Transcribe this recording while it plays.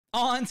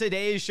On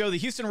today's show, the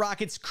Houston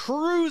Rockets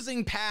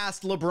cruising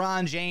past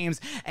LeBron James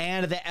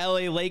and the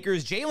LA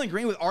Lakers. Jalen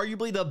Green with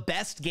arguably the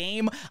best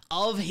game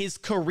of his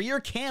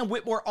career. Cam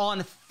Whitmore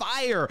on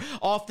fire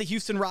off the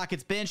Houston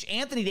Rockets bench.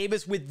 Anthony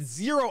Davis with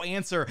zero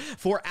answer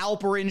for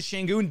Alperen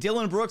Sengun.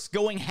 Dillon Brooks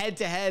going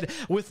head-to-head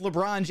with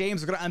LeBron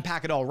James. We're going to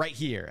unpack it all right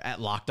here at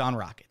Locked On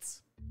Rockets.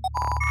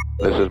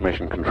 This is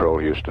Mission Control,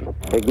 Houston.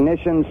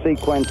 Ignition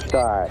sequence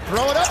start.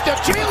 Throw it up to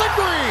Jalen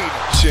Green.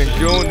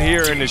 Sengun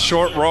here in the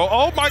short row.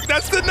 Oh, my,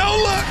 that's the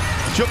no-look.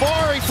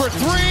 Jabari for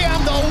three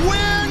and the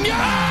win.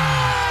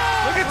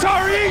 Yeah! Look at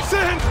Tari,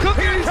 Eason.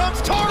 Here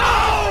comes Tari.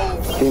 No!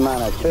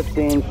 T-minus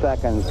 15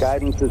 seconds.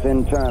 Guidance is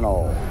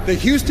internal. The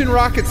Houston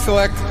Rockets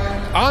select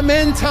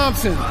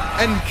Thompson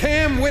and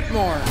Cam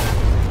Whitmore.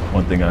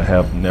 One thing I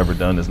have never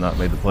done is not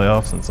made the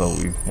playoffs, and so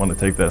we want to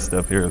take that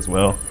step here as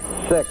well.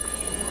 6,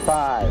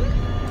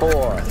 5,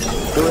 4,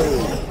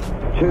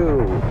 3, 2,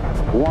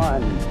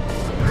 1.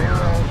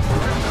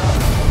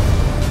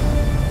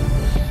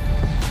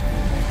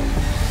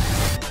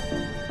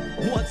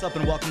 What's up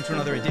and welcome to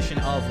another edition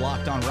of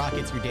Locked On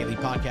Rockets, your daily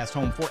podcast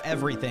home for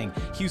everything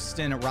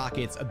Houston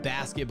Rockets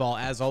basketball.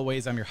 As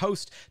always, I'm your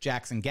host,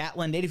 Jackson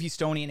Gatlin, native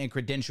Houstonian and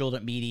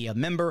credentialed media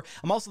member.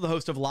 I'm also the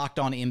host of Locked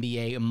On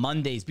NBA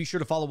Mondays. Be sure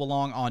to follow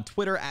along on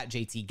Twitter at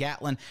JT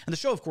Gatlin and the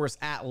show, of course,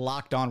 at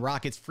Locked On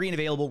Rockets, free and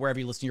available wherever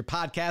you listen to your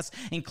podcasts,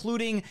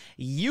 including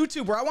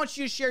YouTube, where I want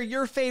you to share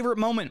your favorite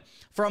moment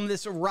from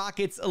this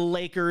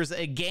Rockets-Lakers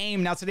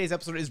game. Now, today's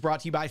episode is brought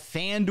to you by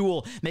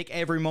FanDuel. Make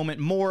every moment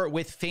more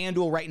with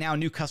FanDuel. Right now,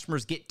 new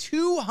customers get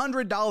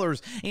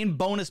 $200 in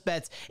bonus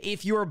bets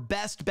if your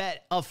best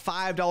bet of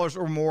 $5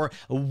 or more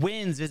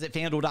wins. Visit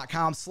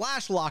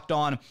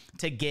FanDuel.com/LockedOn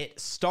to get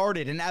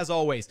started. And as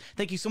always,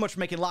 thank you so much for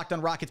making Locked On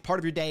Rockets part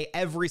of your day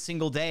every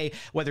single day,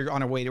 whether you're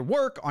on your way to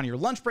work, on your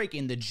lunch break,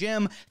 in the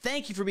gym.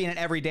 Thank you for being an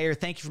everydayer.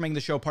 Thank you for making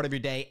the show part of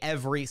your day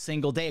every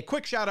single day. A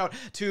quick shout out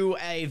to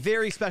a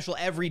very special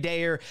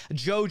everydayer,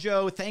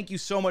 JoJo. Thank you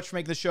so much for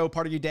making the show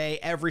part of your day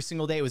every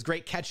single day. It was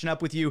great catching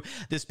up with you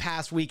this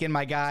past weekend,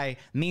 my guy.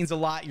 Means a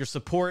lot, your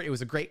support. It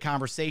was a great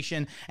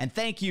conversation, and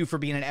thank you for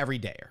being an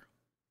everydayer.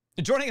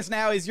 Joining us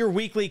now is your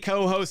weekly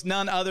co-host,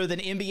 none other than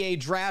NBA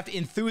draft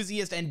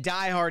enthusiast and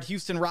diehard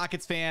Houston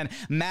Rockets fan,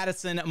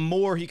 Madison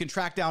Moore, who you can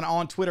track down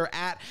on Twitter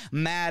at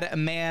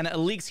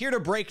MadmanLeaks, here to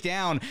break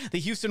down the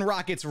Houston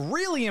Rockets'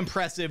 really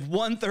impressive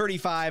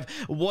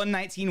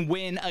 135-119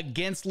 win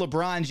against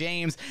LeBron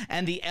James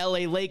and the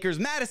LA Lakers.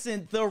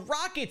 Madison, the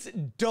Rockets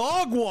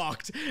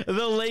dog-walked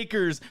the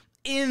Lakers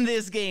in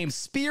this game,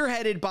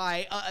 spearheaded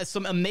by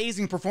some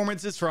amazing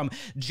performances from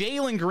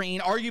Jalen Green,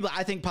 arguably,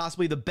 I think,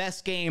 possibly the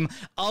best game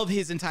of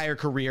his entire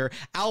career.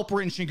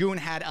 Alperen Sengun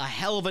had a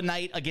hell of a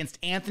night against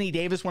Anthony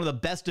Davis, one of the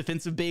best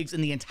defensive bigs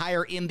in the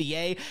entire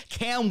NBA.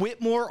 Cam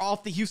Whitmore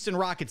off the Houston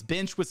Rockets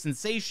bench was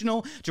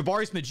sensational.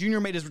 Jabari Smith Jr.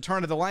 made his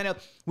return to the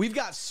lineup. We've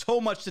got so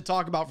much to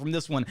talk about from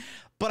this one,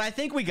 but I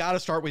think we got to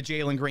start with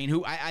Jalen Green,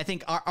 who I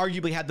think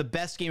arguably had the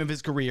best game of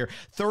his career.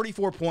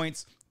 34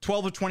 points,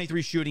 12 of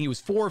 23 shooting. He was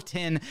 4 of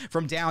 10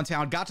 from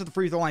downtown, got to the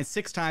free throw line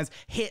 6 times,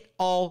 hit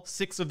all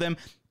 6 of them,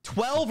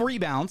 12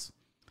 rebounds,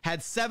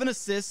 had 7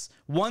 assists,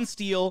 1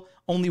 steal,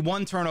 only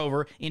 1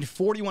 turnover in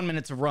 41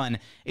 minutes of run.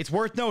 It's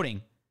worth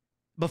noting,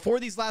 before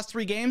these last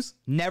 3 games,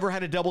 never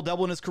had a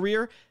double-double in his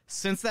career.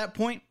 Since that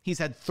point, he's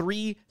had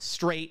 3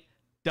 straight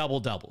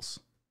double-doubles.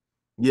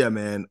 Yeah,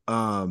 man.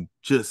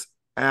 Just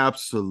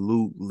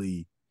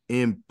absolutely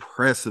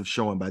impressive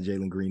showing by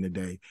Jalen Green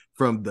today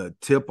from the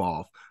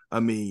tip-off. I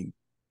mean,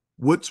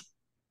 what's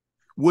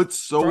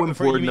so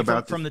important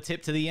about from the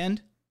tip to the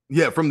end?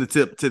 Yeah, from the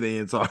tip to the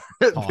end. Sorry.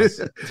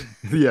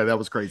 Yeah, that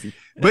was crazy.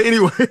 But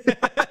anyway,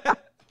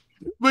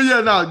 but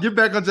yeah, no, get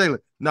back on Jalen.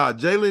 No,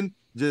 Jalen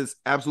just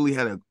absolutely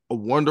had a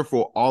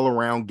wonderful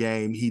all-around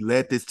game. He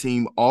led this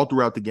team all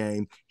throughout the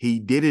game. He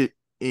did it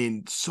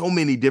in so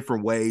many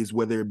different ways,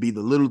 whether it be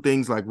the little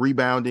things like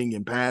rebounding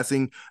and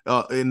passing,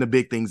 and the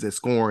big things as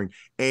scoring.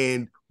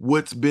 And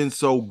what's been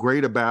so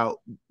great about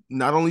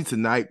not only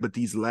tonight, but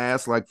these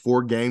last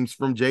 4 games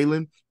from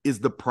Jalen is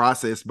the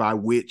process by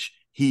which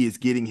he is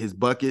getting his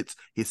buckets.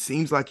 It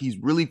seems like he's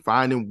really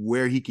finding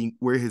where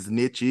his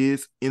niche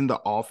is in the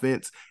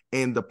offense,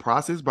 and the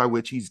process by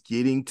which he's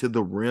getting to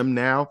the rim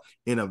now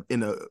in a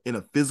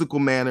physical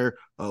manner,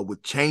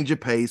 with change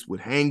of pace, with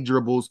hang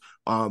dribbles,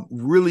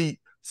 really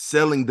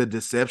selling the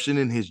deception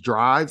in his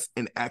drives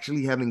and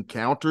actually having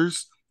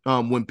counters.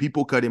 When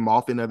people cut him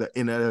off in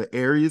other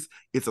areas,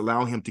 it's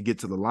allowing him to get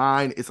to the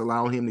line. It's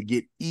allowing him to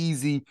get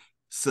easy,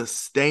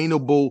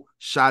 sustainable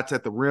shots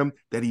at the rim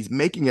that he's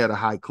making at a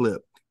high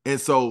clip.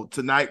 And so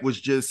tonight was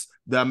just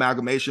the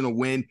amalgamation of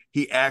when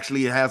he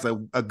actually has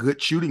a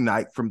good shooting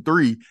night from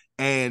 3,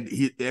 and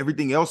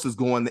everything else is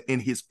going in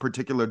his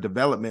particular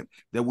development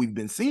that we've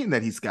been seeing,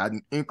 that he's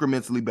gotten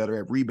incrementally better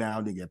at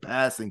rebounding and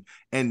passing.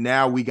 And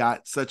now we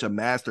got such a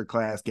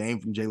masterclass game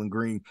from Jalen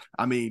Green.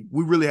 I mean,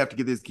 we really have to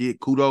give this kid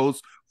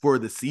kudos for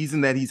the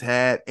season that he's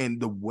had and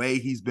the way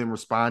he's been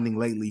responding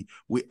lately.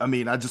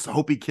 I just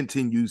hope he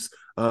continues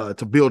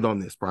to build on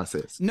this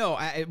process. No,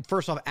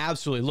 first off,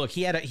 absolutely. Look,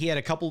 he had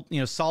a couple,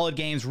 solid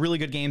games, really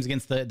good games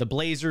against the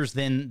Blazers,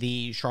 then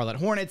the Charlotte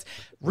Hornets,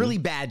 really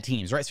bad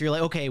teams, right? So you're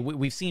like, okay,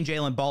 we've seen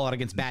Jalen ball out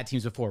against bad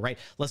teams before, right?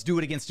 Let's do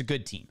it against a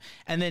good team.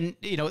 And then,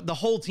 the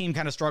whole team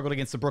kind of struggled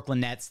against the Brooklyn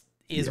Nets.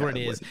 Is what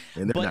it is.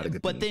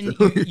 But then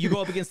you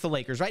go up against the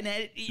Lakers, right? Now,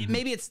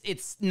 maybe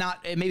it's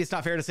not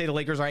fair to say the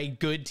Lakers are a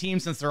good team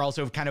since they're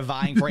also kind of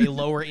vying for a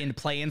lower end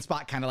play-in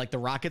spot, kind of like the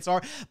Rockets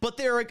are. But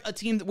they're a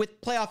team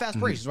with playoff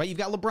aspirations, right? You've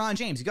got LeBron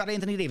James, you've got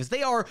Anthony Davis.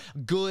 They are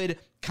good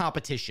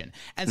competition.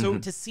 And so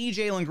to see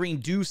Jalen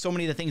Green do so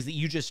many of the things that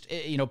you just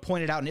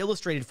pointed out and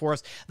illustrated for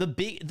us, the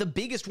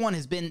biggest one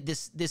has been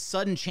this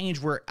sudden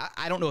change where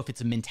I don't know if it's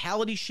a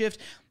mentality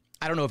shift.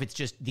 I don't know if it's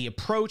just the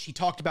approach. He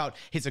talked about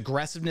his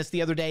aggressiveness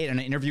the other day in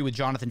an interview with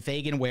Jonathan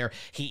Fagan, where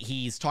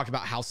he's talked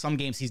about how some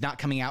games he's not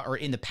coming out, or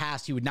in the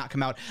past he would not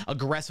come out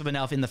aggressive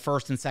enough in the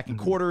first and second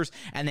quarters,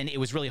 and then it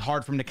was really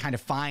hard for him to kind of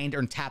find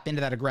or tap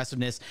into that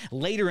aggressiveness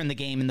later in the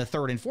game in the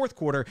third and fourth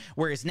quarter,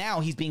 whereas now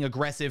he's being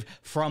aggressive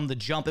from the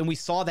jump, and we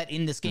saw that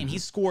in this game. He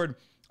scored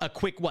a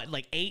quick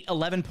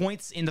 11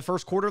 points in the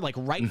first quarter, like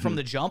right from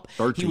the jump.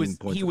 13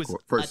 points. He was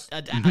first.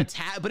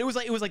 But it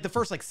was like the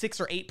first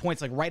 6 or 8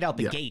 points, like right out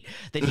the gate,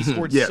 that he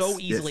scored so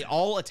easily,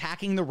 all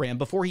attacking the rim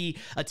before he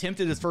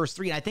attempted his first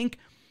three. And I think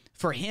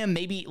for him,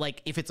 maybe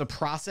like if it's a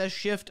process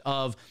shift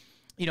of,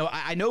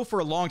 I know for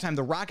a long time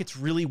the Rockets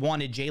really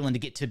wanted Jalen to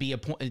get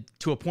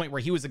to a point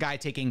where he was a guy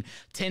taking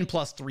 10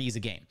 plus threes a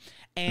game.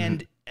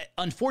 And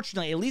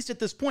unfortunately, at least at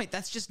this point,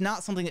 that's just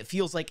not something that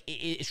feels like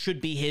it should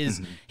be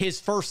his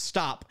first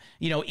stop,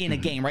 in a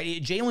game,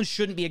 right? Jalen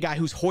shouldn't be a guy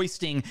who's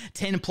hoisting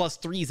 10 plus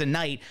threes a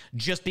night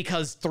just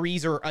because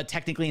threes are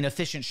technically an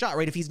efficient shot,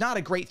 right? If he's not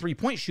a great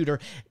 3-point shooter,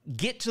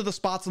 get to the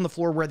spots on the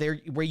floor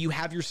where you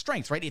have your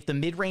strengths, right? If the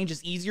mid-range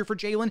is easier for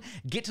Jalen,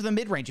 get to the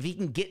mid-range. If he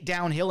can get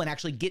downhill and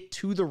actually get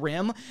to the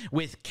rim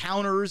with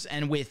counters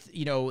and with,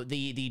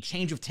 the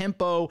change of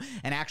tempo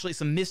and actually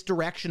some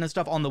misdirection and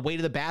stuff on the way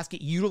to the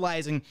basket,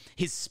 utilizing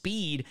his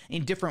speed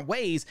in different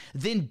ways,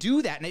 then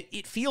do that. And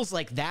it feels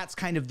like that's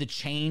kind of the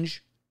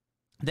change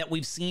that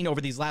we've seen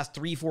over these last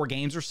 3-4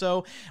 games or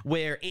so,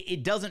 where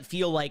it doesn't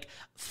feel like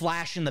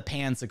flash in the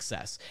pan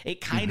success.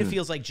 It kind of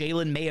feels like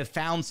Jalen may have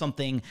found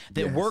something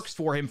that works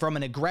for him from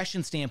an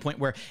aggression standpoint,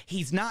 where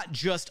he's not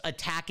just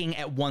attacking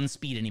at one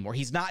speed anymore.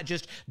 He's not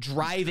just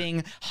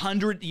driving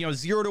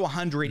 0 to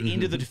 100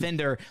 into the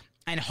defender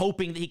and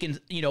hoping that he can,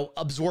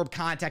 absorb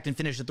contact and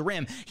finish at the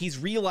rim. He's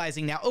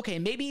realizing now, okay,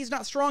 maybe he's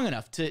not strong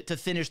enough to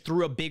finish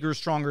through a bigger,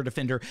 stronger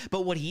defender,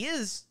 but what he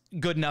is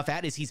good enough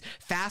at is he's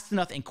fast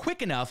enough and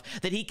quick enough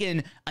that he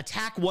can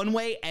attack one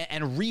way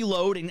and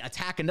reload and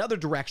attack another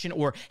direction,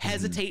 or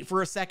hesitate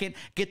for a second,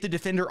 get the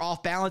defender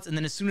off balance, and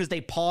then as soon as they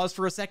pause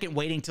for a second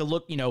waiting to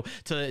look,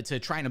 to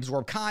try and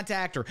absorb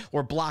contact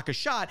or block a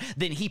shot,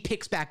 then he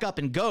picks back up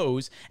and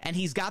goes, and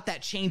he's got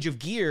that change of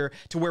gear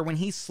to where when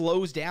he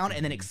slows down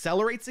and then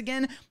accelerates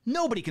again,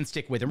 nobody can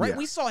stick with him, right?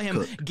 We saw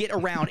him get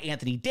around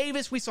Anthony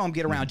Davis. We saw him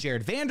get around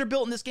Jared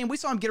Vanderbilt in this game. We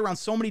saw him get around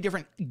so many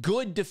different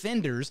good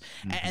defenders,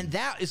 and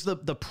that is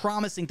the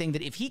promising thing,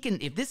 that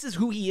if this is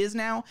who he is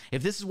now,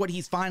 if this is what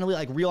he's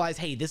finally realized,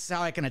 hey, this is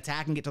how I can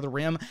attack and get to the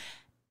rim,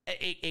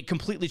 it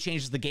completely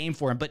changes the game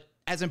for him. But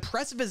as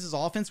impressive as his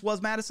offense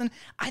was, Madison,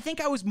 I think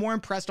I was more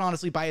impressed,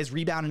 honestly, by his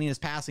rebounding and his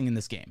passing in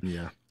this game.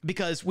 Yeah.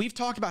 Because we've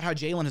talked about how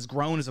Jalen has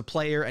grown as a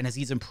player and as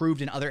he's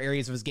improved in other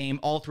areas of his game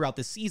all throughout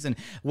this season,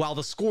 while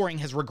the scoring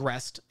has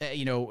regressed,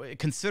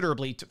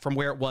 considerably from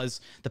where it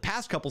was the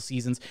past couple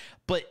seasons.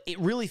 But it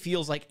really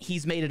feels like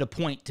he's made it a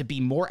point to be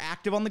more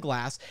active on the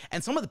glass.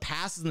 And some of the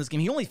passes in this game,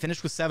 he only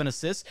finished with 7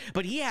 assists,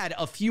 but he had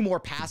a few more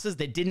passes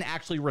that didn't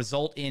actually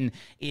result in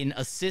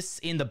assists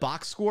in the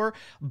box score,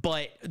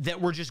 but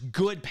that were just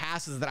good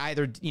passes that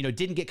either,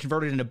 didn't get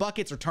converted into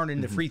buckets or turned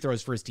into free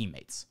throws for his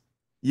teammates.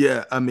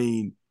 Yeah, I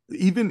mean,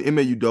 even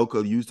Ime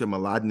Udoka used him a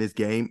lot in this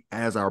game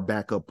as our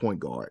backup point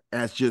guard.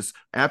 As just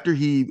after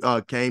he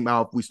came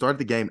out, we started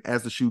the game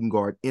as the shooting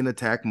guard in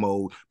attack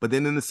mode. But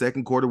then in the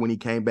second quarter, when he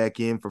came back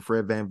in for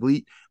Fred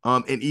VanVleet,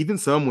 and even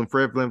some when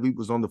Fred VanVleet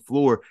was on the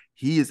floor,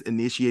 he is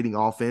initiating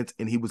offense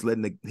and he was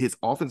letting his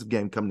offensive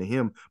game come to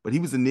him. But he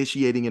was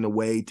initiating in a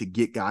way to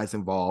get guys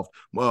involved.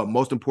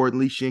 Most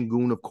importantly,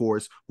 Sengun, of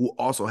course, who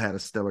also had a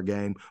stellar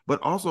game.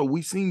 But also,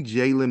 we've seen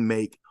Jalen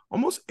make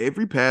almost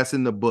every pass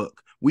in the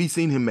book. We've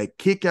seen him make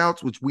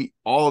kickouts, which we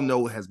all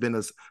know has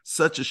been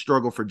such a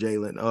struggle for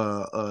Jalen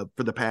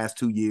for the past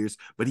 2 years.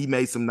 But he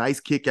made some nice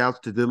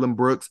kickouts to Dillon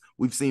Brooks.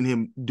 We've seen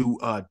him do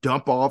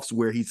dump offs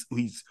where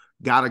he's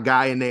got a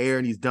guy in the air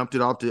and he's dumped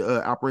it off to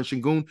Alperen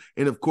Sengun.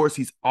 And of course,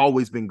 he's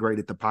always been great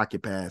at the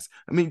pocket pass.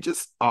 I mean,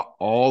 just an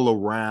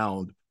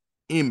all-around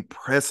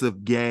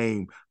impressive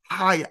game,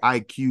 high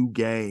IQ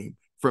game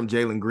from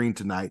Jalen Green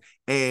tonight.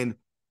 And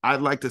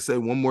I'd like to say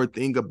one more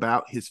thing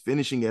about his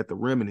finishing at the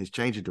rim and his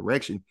change of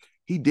direction.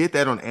 He did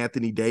that on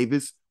Anthony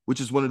Davis which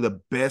is one of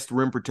the best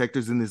rim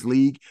protectors in this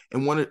league,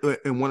 and one of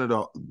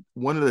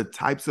the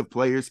types of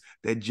players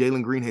that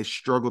Jalen Green has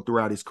struggled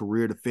throughout his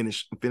career to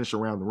finish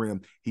around the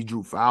rim. He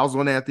drew fouls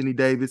on Anthony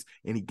Davis,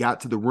 and he got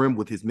to the rim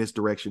with his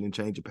misdirection and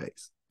change of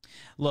pace.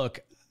 Look,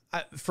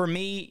 for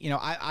me, you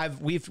know,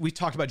 we've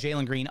talked about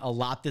Jalen Green a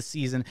lot this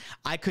season.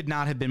 I could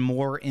not have been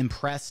more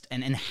impressed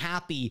and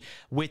happy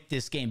with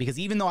this game, because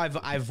even though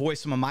I've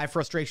voiced some of my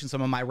frustrations,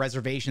 some of my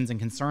reservations and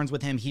concerns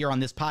with him here on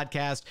this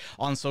podcast,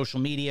 on social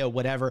media,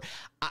 whatever,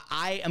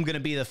 I am going to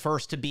be the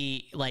first to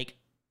be like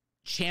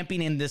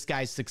championing this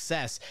guy's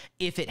success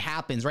if it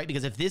happens, right?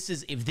 Because if this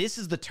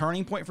is the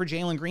turning point for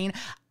Jalen Green,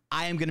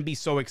 I am going to be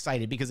so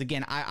excited, because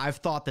again, I've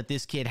thought that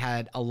this kid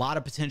had a lot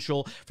of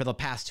potential for the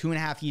past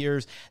 2.5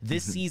 years.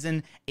 This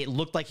season, it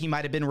looked like he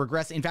might have been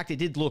regressing. In fact, it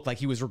did look like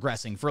he was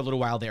regressing for a little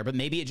while there, but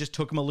maybe it just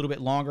took him a little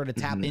bit longer to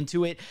tap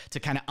into it,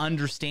 to kind of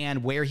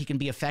understand where he can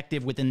be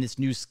effective within this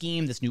new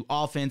scheme, this new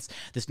offense,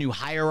 this new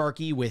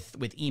hierarchy with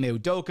Ime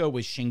Udoka,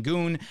 with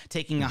Sengun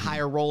taking a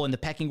higher role in the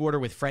pecking order,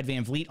 with Fred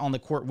VanVleet on the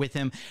court with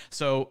him.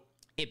 So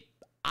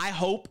I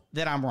hope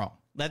that I'm wrong.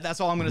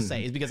 That's all I'm going to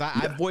say, is because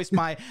I've voiced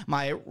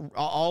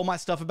all my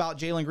stuff about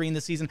Jalen Green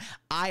this season.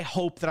 I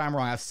hope that I'm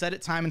wrong. I've said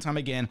it time and time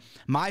again.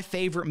 My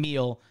favorite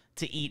meal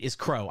to eat is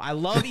crow. I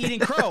love eating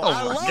crow.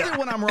 I love it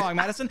when I'm wrong,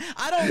 Madison.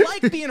 I don't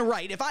like being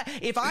right.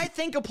 If I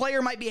think a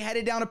player might be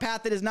headed down a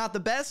path that is not the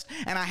best,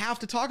 and I have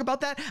to talk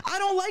about that, I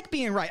don't like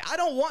being right. I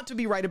don't want to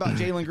be right about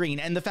Jalen Green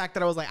and the fact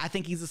that I was like, I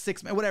think he's a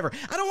 6-man, whatever.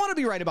 I don't want to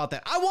be right about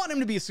that. I want him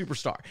to be a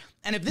superstar.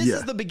 And if this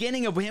is the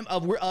beginning of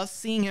us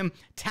seeing him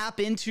tap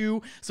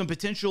into some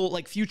potential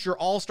like future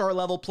all-star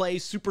level play,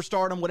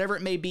 superstardom, whatever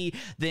it may be,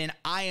 then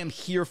I am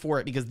here for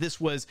it, because this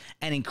was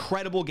an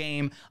incredible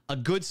game, a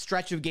good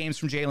stretch of games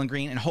from Jalen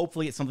Green, and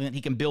hopefully it's something that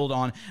he can build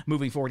on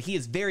moving forward. He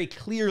is very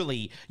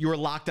clearly your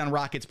Locked On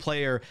Rockets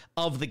player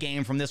of the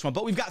game from this one,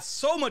 but we've got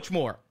so much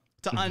more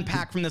to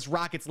unpack from this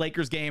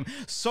Rockets-Lakers game.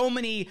 So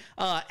many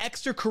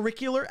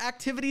extracurricular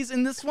activities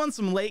in this one.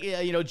 Some late,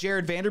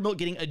 Jared Vanderbilt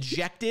getting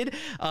ejected.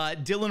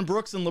 Dillon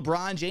Brooks and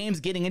LeBron James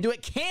getting into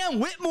it. Cam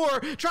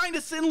Whitmore trying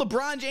to send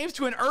LeBron James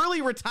to an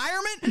early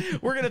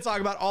retirement. We're going to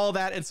talk about all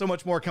that and so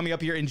much more coming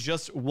up here in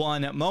just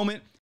one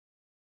moment.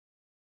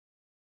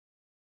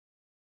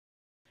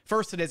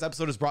 First, today's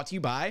episode is brought to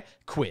you by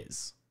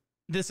Quiz.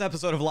 This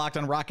episode of Locked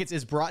On Rockets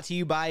is brought to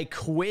you by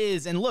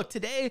Quiz. And look,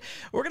 today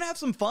we're going to have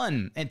some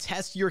fun and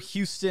test your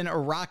Houston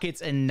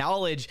Rockets and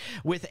knowledge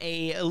with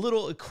a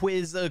little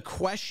quiz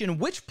question.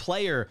 Which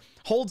player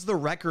holds the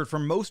record for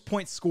most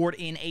points scored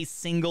in a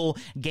single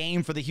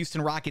game for the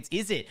Houston Rockets?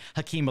 Is it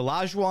Hakeem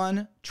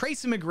Olajuwon,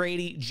 Tracy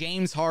McGrady,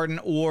 James Harden,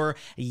 or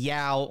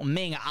Yao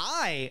Ming?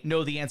 I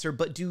know the answer,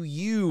 but do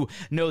you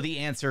know the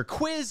answer?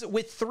 Quiz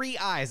with 3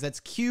 I's,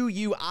 that's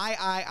Quiiiz,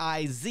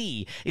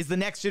 is the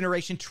next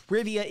generation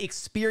trivia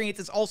experience.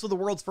 It's also the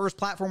world's first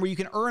platform where you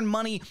can earn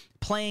money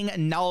playing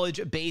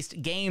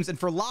knowledge-based games. And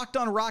for Locked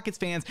On Rockets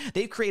fans,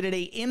 they've created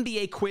a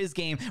NBA quiz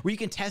game where you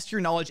can test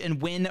your knowledge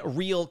and win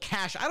real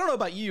cash. I don't know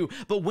about you,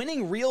 but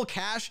winning real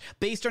cash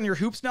based on your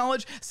hoops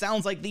knowledge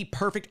sounds like the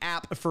perfect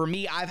app for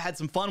me. I've had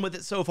some fun with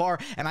it so far,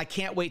 and I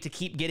can't wait to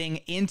keep getting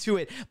into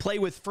it. Play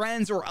with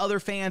friends or other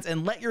fans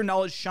and let your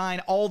knowledge shine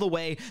all the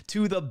way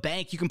to the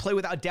bank. You can play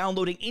without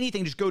downloading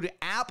anything. Just go to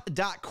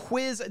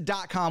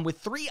app.quiz.com with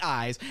 3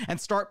 I's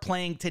and start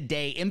playing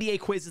today.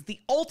 NBA Quiz is the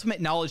ultimate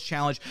knowledge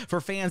challenge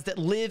for fans that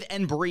live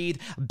and breathe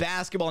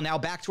basketball. Now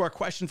back to our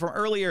question from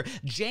earlier.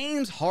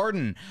 James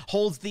Harden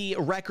holds the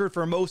record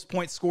for most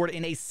points scored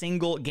in a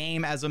single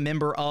game as a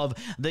member of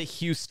the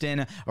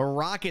Houston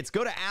Rockets.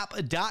 Go to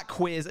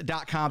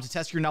app.quiz.com to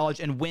test your knowledge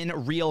and win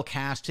real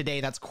cash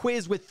today. That's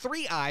Quiz with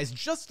 3 I's,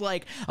 just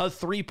like a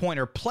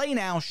 3-pointer. Play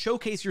now,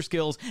 showcase your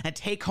skills, and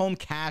take home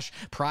cash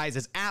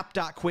prizes.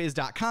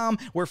 App.quiz.com,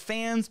 where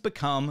fans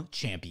become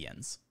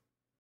champions.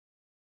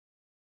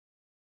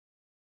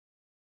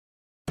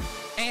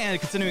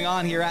 And continuing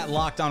on here at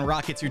Locked On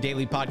Rockets, your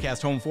daily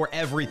podcast home for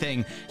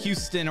everything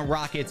Houston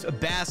Rockets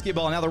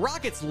basketball. Now, the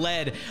Rockets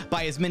led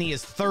by as many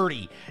as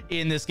 30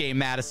 in this game,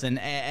 Madison,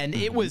 and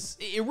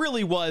it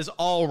really was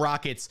all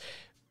Rockets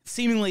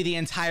seemingly the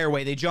entire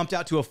way. They jumped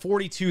out to a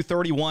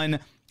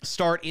 42-31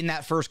 start in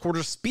that first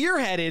quarter,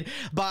 spearheaded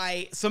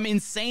by some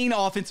insane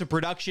offensive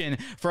production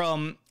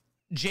from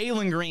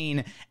Jalen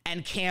Green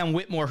and Cam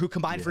Whitmore, who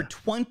combined for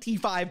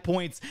 25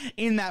 points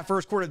in that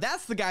first quarter.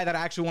 That's the guy that I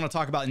actually want to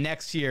talk about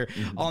next year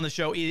on the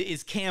show,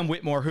 is Cam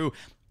Whitmore, who,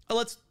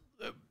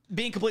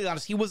 being completely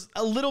honest, he was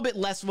a little bit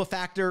less of a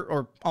factor,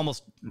 or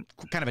almost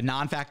kind of a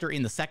non-factor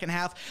in the second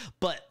half,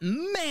 but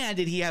man,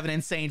 did he have an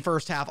insane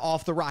first half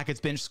off the Rockets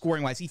bench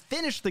scoring-wise. He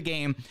finished the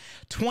game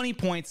 20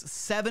 points,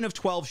 7 of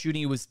 12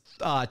 shooting. He was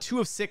 2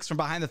 of 6 from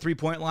behind the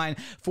three-point line,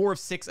 4 of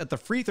 6 at the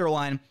free throw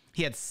line.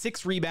 He had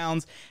 6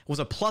 rebounds, was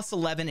a plus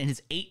 11 in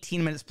his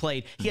 18 minutes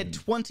played. He had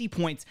 20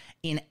 points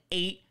in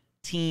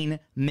 18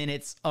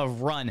 minutes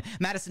of run.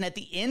 Madison, at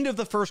the end of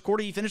the first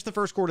quarter, he finished the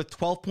first quarter with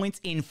 12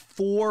 points in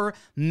 4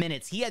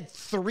 minutes. He had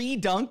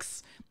 3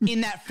 dunks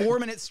in that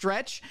 4-minute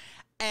stretch.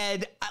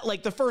 And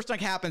like the first dunk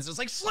happens, it's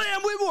like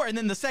slam Whitmore. And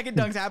then the second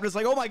dunk happens, it's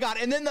like, oh my God.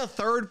 And then the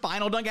third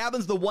final dunk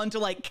happens, the one to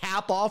like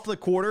cap off the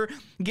quarter,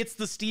 gets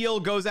the steal,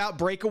 goes out,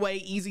 breakaway,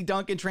 easy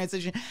dunk in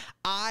transition.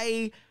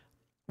 I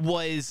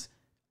was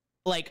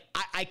like,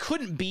 I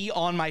couldn't be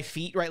on my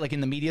feet, right? Like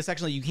in the media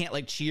section, like you can't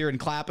like cheer and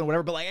clap and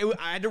whatever, but like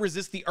I had to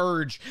resist the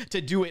urge to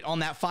do it on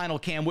that final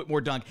Cam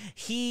Whitmore dunk.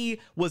 He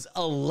was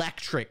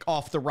electric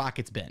off the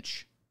Rockets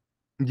bench.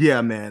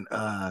 Yeah, man.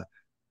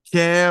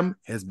 Cam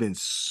has been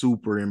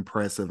super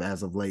impressive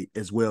as of late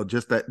as well.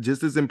 Just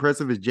as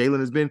impressive as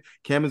Jalen has been,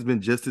 Cam has been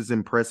just as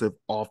impressive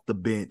off the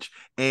bench.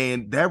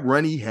 And that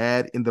run he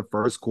had in the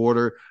first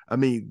quarter, I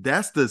mean,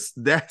 that's the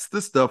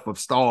stuff of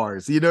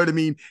stars. You know what I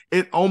mean?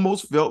 It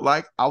almost felt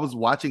like I was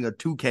watching a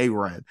 2K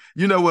run.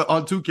 You know what,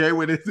 on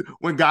 2K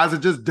when guys are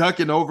just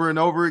dunking over and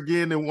over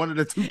again in one of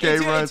the 2K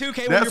runs.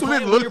 2K, that's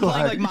what it looked like.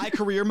 Playing like my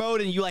career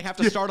mode and you like have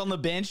to start on the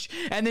bench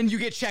and then you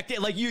get checked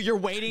in. Like you're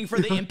waiting for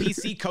the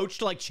NPC coach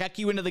to like check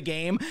you into the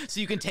game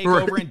so you can take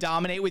over and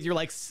dominate with your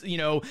like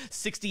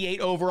 68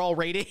 overall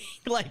rating.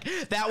 Like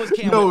that was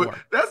Cam Whitmore.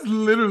 That's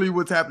literally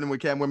what's happening with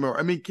Cam Whitmore.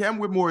 I mean, Cam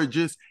Whitmore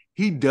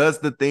he does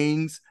the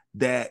things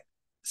that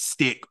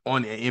stick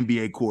on an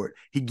NBA court.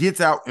 He gets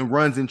out and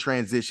runs in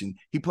transition.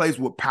 He plays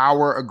with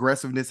power,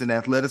 aggressiveness, and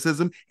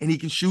athleticism, and he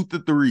can shoot the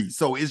three.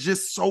 So it's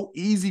just so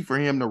easy for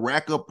him to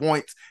rack up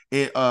points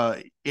in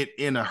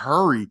a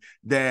hurry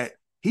that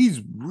he's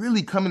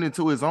really coming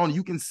into his own.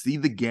 You can see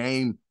the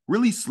game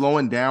really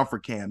slowing down for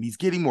Cam. He's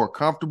getting more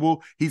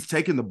comfortable. He's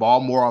taking the ball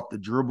more off the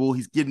dribble.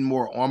 He's getting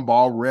more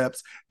on-ball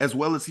reps, as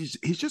well as he's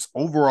just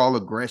overall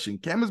aggression.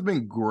 Cam has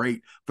been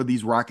great for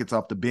these Rockets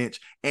off the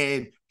bench,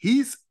 and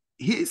his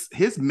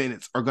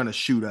minutes are going to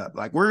shoot up.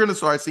 Like we're going to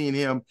start seeing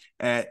him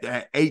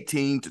at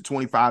 18 to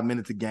 25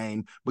 minutes a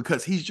game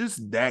because he's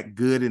just that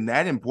good and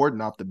that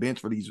important off the bench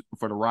for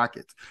the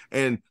Rockets.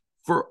 And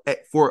for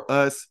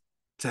us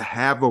to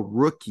have a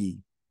rookie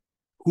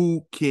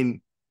who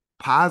can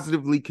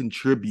positively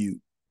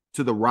contribute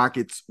to the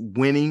Rockets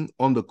winning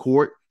on the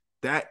court,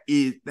 that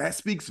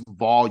speaks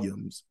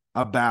volumes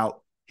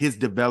about his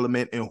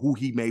development and who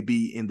he may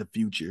be in the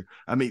future.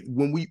 I mean,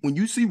 when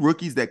you see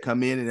rookies that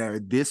come in and are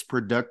this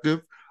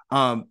productive,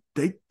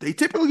 they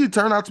typically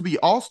turn out to be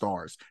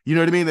all-stars. You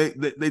know what I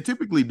mean? They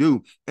typically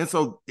do. And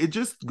so it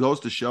just goes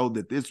to show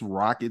that this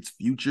Rockets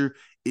future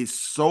is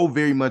so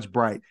very much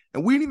bright.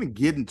 And we didn't even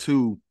get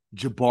into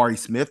Jabari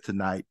Smith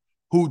tonight,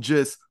 who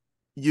just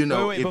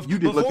before we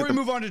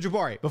move on to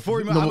Jabari,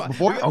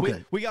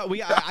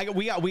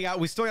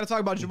 we still got to talk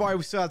about Jabari.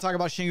 We still got to talk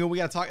about Sengun. We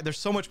got to talk. There's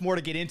so much more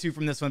to get into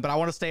from this one, but I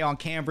want to stay on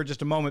Cam for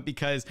just a moment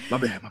because my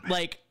bad.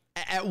 Like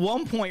at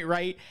one point,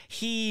 right?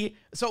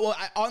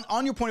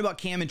 On your point about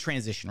Cam in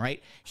transition,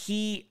 right?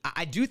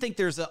 I do think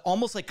there's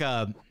almost like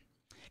a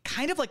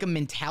kind of like a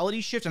mentality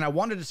shift, and I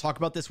wanted to talk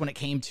about this when it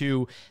came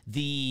to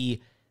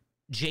the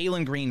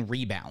Jalen Green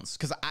rebounds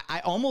because I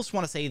almost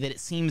want to say that it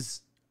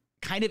seems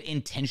kind of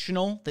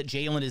intentional that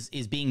Jalen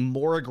is being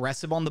more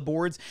aggressive on the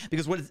boards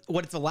because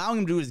what it's allowing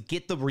him to do is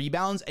get the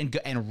rebounds and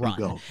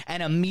run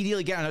and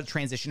immediately get on a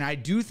transition. I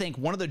do think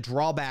one of the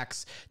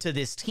drawbacks to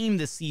this team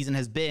this season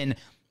has been,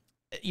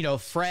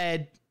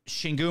 Fred,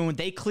 Sengun,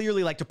 they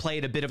clearly like to play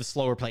at a bit of a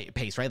slower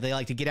pace, right? They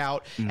like to get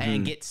out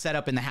and get set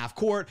up in the half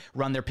court,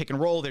 run their pick and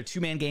roll, their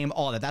two-man game,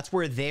 all that. That's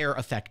where they're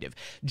effective.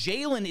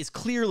 Jalen is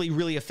clearly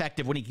really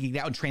effective when he can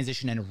get out in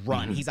transition and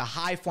run. He's a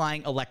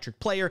high-flying electric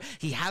player.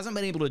 He hasn't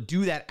been able to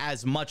do that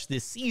as much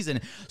this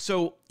season.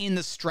 So in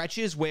the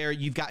stretches where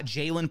you've got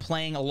Jalen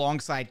playing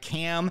alongside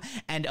Cam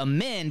and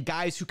Amin,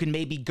 guys who can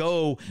maybe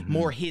go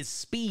more his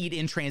speed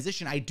in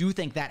transition, I do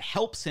think that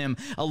helps him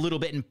a little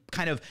bit and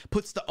kind of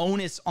puts the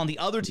onus on the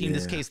other team, in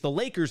this case, the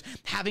Lakers,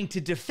 having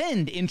to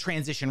defend in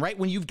transition, right?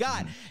 When you've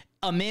got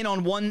Amin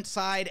on one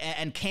side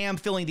and Cam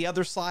filling the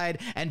other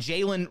side and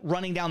Jalen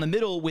running down the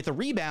middle with a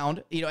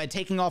rebound, and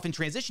taking off in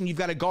transition, you've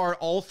got to guard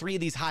all three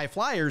of these high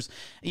flyers,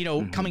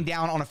 coming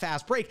down on a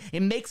fast break.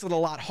 It makes it a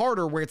lot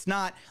harder where it's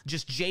not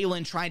just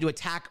Jalen trying to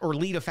attack or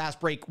lead a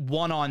fast break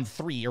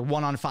 1-on-3 or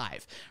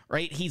 1-on-5,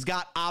 right? He's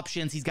got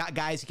options. He's got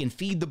guys he can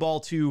feed the ball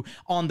to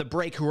on the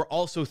break who are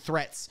also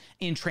threats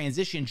in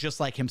transition, just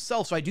like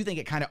himself. So I do think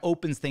it kind of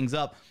opens things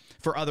up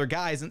for other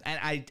guys. And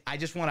I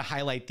just want to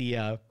highlight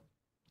the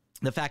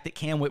fact that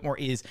Cam Whitmore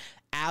is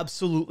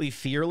absolutely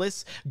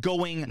fearless,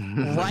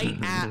 going right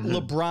at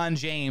LeBron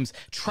James,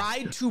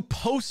 tried to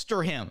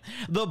poster him.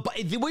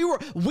 We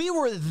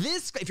were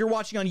this, if you're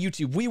watching on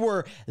YouTube, we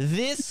were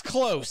this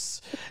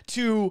close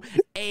to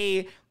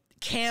a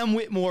Cam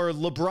Whitmore,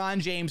 LeBron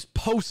James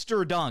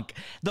poster dunk.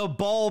 The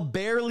ball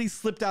barely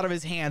slipped out of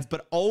his hands,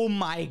 but oh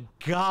my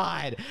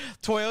God.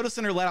 Toyota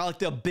Center let out like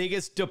the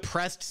biggest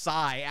depressed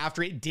sigh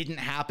after it didn't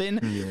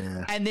happen.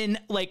 Yeah. And then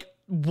like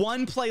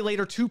one play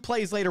later, 2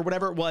 plays later,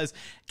 whatever it was,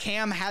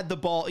 Cam had the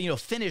ball,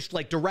 finished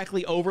like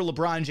directly over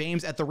LeBron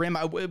James at the rim,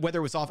 whether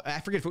it was off, I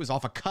forget if it was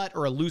off a cut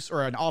or a loose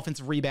or an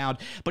offensive rebound,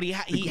 but he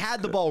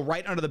had the ball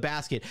right under the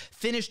basket,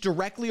 finished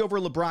directly over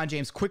LeBron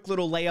James, quick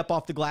little layup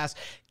off the glass.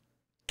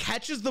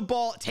 catches the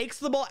ball, takes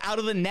the ball out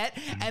of the net,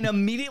 and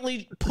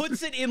immediately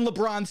puts it in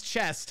LeBron's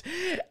chest.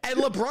 And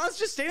LeBron's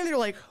just standing there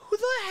like, who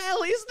the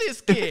hell is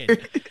this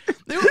kid?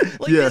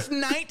 This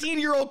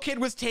 19-year-old kid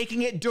was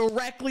taking it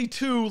directly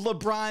to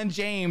LeBron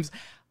James.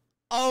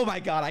 Oh my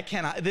God, I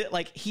cannot.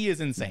 He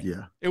is insane.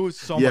 Yeah. It was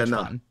so much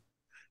fun.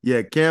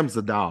 Yeah, Cam's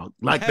a dog.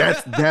 Like,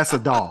 that's a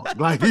dog.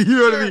 Like, you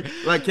know what I mean?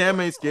 Like, Cam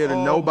ain't scared of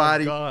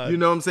nobody. You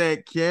know what I'm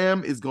saying?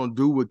 Cam is going to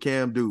do what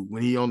Cam do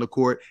when he on the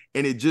court.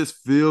 And it just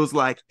feels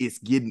like it's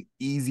getting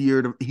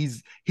easier.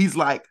 He's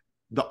like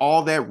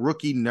all that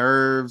rookie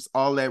nerves,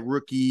 all that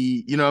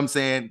rookie, you know what I'm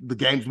saying? The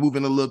game's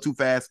moving a little too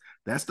fast.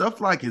 That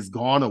stuff like has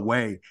gone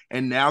away.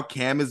 And now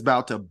Cam is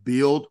about to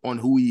build on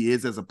who he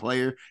is as a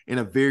player in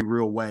a very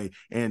real way.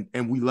 And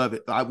we love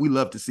it. We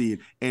love to see it.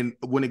 And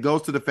when it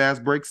goes to the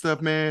fast break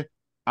stuff, man,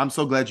 I'm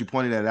so glad you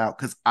pointed that out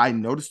because I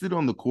noticed it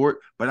on the court,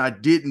 but I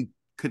didn't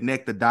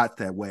connect the dots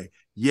that way.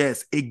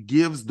 Yes, it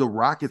gives the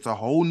Rockets a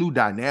whole new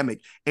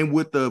dynamic. And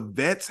with the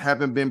vets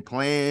having been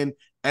playing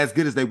as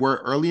good as they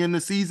were early in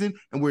the season,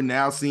 and we're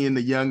now seeing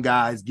the young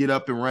guys get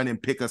up and run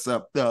and pick us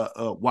up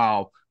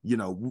while, you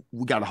know,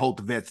 we got to hold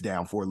the vets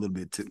down for a little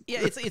bit too. Yeah,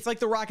 it's like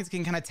the Rockets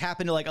can kind of tap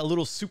into like a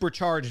little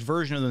supercharged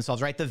version of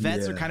themselves, right? The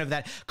vets are kind of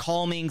that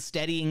calming,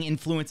 steadying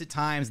influence at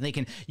times,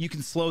 and you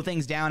can slow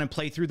things down and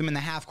play through them in the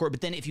half court.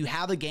 But then if you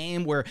have a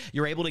game where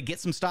you're able to get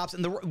some stops,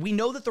 and we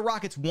know that the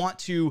Rockets want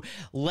to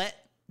let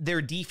their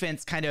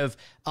defense kind of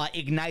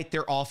ignite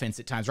their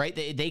offense at times, right?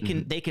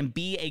 They can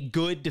be a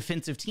good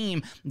defensive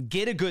team,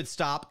 get a good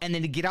stop, and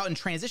then to get out in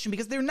transition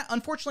because they're not,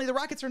 unfortunately, the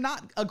Rockets are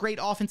not a great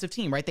offensive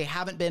team, right? They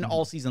haven't been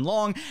all season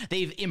long.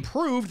 They've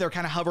improved. They're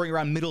kind of hovering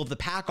around middle of the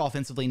pack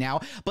offensively now,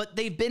 but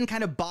they've been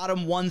kind of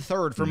bottom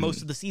 1/3 for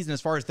most of the season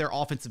as far as their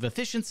offensive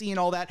efficiency and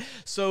all that.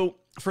 So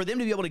for them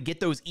to be able to get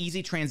those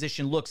easy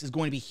transition looks is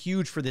going to be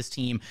huge for this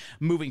team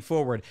moving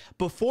forward.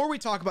 Before we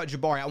talk about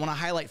Jabari, I want to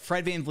highlight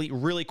Fred VanVleet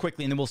really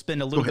quickly, and then we'll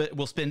spend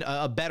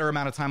a better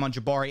amount of time on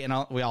Jabari,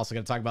 and we also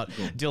got to talk about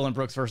Dillon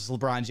Brooks versus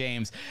LeBron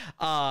James.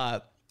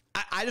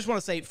 I just want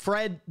to say,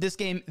 Fred, this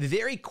game,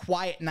 very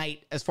quiet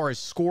night as far as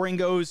scoring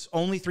goes.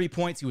 Only 3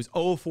 points. He was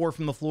 0-4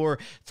 from the floor,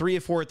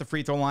 3-4 at the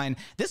free throw line.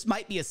 This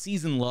might be a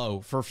season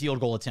low for field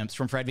goal attempts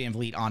from Fred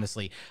VanVleet,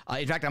 honestly.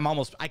 In fact,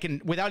 I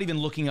can, without even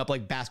looking up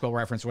like Basketball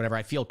Reference or whatever,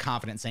 I feel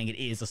confident saying it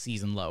is a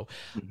season low.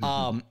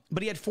 But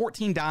he had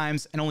 14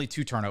 dimes and only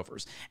 2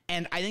 turnovers.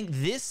 And I think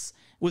this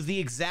was the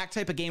exact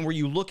type of game where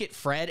you look at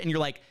Fred and you're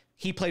like,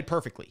 he played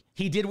perfectly.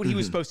 He did what he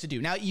was supposed to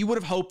do. Now, you would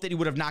have hoped that he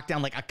would have knocked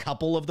down like a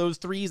couple of those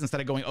threes instead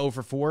of going 0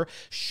 for 4,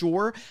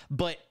 sure.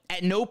 But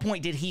at no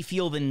point did he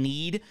feel the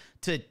need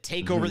to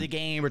take over the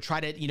game or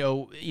try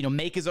to,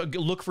 make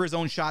look for his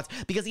own shots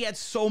because he had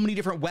so many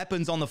different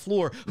weapons on the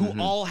floor who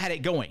all had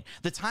it going.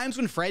 The times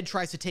when Fred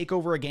tries to take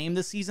over a game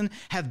this season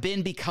have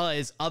been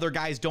because other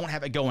guys don't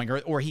have it going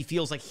or he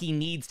feels like he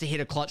needs to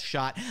hit a clutch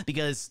shot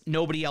because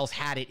nobody else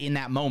had it in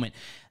that moment.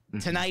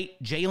 Tonight,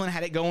 Jalen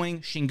had it going.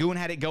 Sengun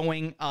had it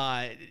going.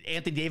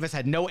 Anthony Davis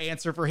had no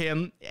answer for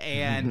him.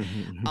 And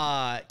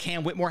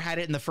Cam Whitmore had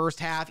it in the first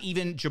half.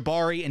 Even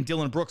Jabari and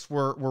Dillon Brooks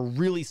were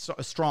really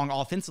strong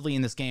offensively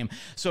in this game.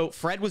 So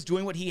Fred was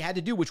doing what he had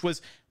to do, which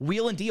was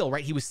wheel and deal,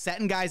 right? He was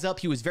setting guys up.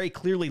 He was very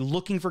clearly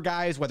looking for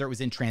guys, whether it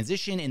was in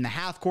transition, in the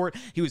half court.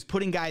 He was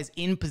putting guys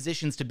in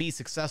positions to be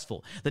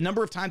successful. The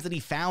number of times that he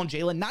found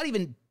Jalen, not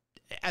even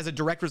as a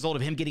direct result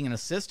of him getting an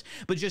assist,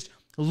 but just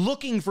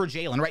looking for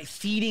Jalen, right?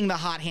 Feeding the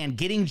hot hand,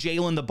 getting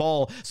Jalen the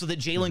ball so that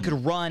Jalen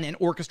could run and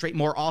orchestrate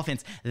more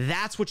offense.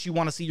 That's what you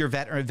want to see your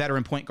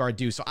veteran point guard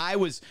do. So I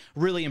was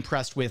really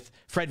impressed with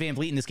Fred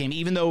VanVleet in this game,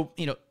 even though,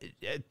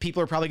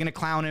 people are probably going to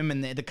clown him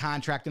and the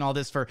contract and all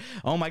this for,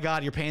 oh my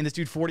God, you're paying this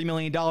dude $40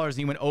 million and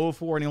he went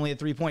 0-4 and he only had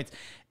 3 points.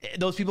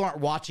 Those people aren't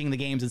watching the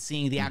games and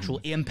seeing the actual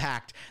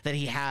impact that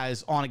he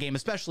has on a game,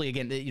 especially,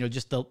 again,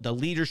 just the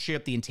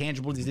leadership, the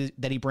intangibles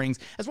that he brings,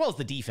 as well as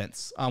the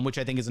defense, which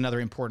I think is another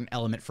important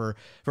element for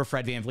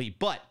Fred VanVleet.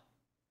 But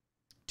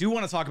do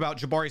want to talk about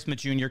Jabari Smith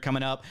Jr.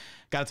 coming up.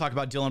 Got to talk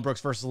about Dillon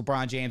Brooks versus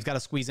LeBron James. Got to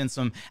squeeze in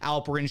some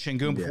Alperen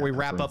Sengun before we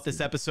wrap up this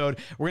episode.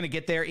 We're going to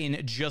get there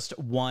in just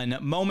one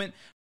moment.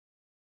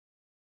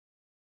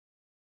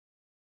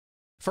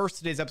 First,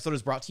 today's episode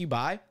is brought to you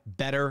by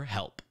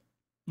BetterHelp.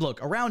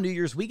 Look, around New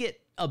Year's, we get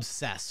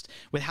obsessed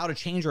with how to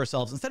change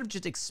ourselves instead of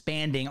just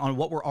expanding on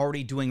what we're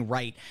already doing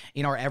right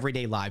in our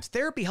everyday lives.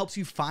 Therapy helps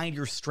you find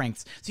your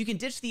strengths so you can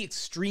ditch the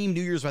extreme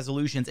New Year's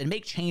resolutions and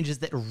make changes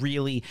that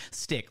really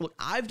stick. Look,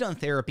 I've done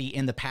therapy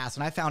in the past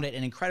and I found it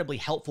an incredibly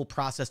helpful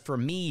process for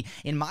me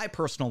in my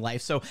personal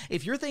life. So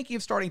if you're thinking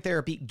of starting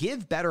therapy,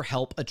 give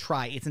BetterHelp a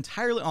try. It's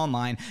entirely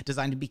online,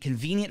 designed to be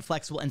convenient,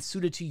 flexible, and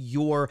suited to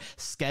your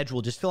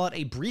schedule. Just fill out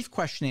a brief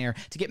questionnaire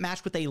to get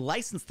matched with a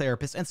licensed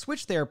therapist and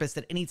switch therapists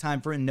at any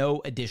time for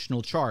no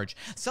additional charge.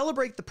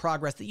 Celebrate the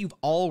progress that you've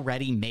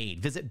already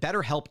made. Visit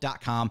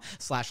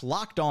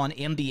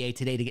BetterHelp.com/LockedOnNBA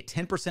today to get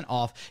 10%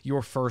 off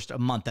your first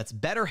month. That's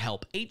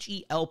BetterHelp,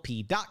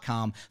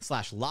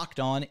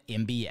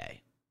 HELP.com/LockedOnNBA.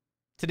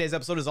 Today's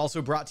episode is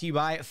also brought to you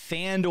by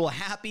FanDuel.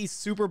 Happy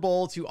Super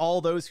Bowl to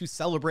all those who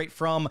celebrate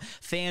from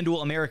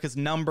FanDuel, America's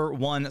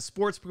 #1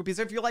 sportsbook. Because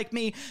if you're like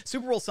me,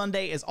 Super Bowl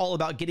Sunday is all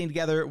about getting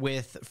together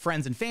with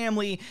friends and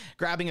family,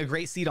 grabbing a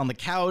great seat on the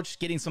couch,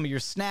 getting some of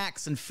your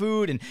snacks and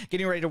food, and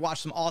getting ready to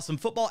watch some awesome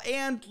football.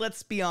 And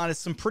let's be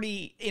honest, some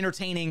pretty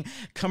entertaining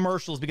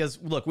commercials. Because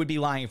look, we'd be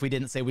lying if we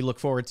didn't say we look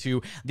forward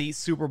to the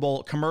Super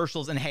Bowl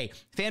commercials. And hey,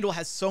 FanDuel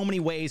has so many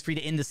ways for you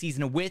to end the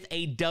season with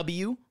a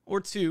W, or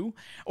 2,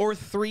 or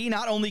 3.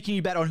 Not only can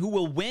you bet on who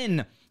will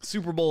win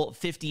Super Bowl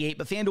 58,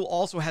 but FanDuel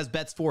also has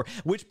bets for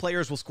which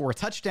players will score a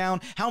touchdown,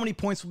 how many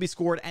points will be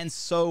scored, and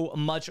so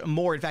much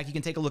more. In fact, you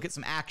can take a look at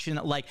some action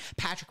like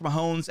Patrick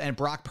Mahomes and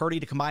Brock Purdy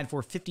to combine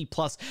for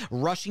 50-plus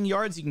rushing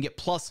yards. You can get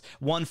plus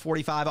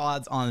 145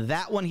 odds on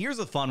that one. Here's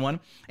a fun one.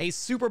 A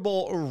Super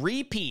Bowl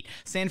repeat.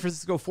 San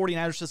Francisco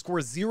 49ers to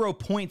score 0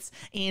 points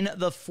in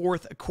the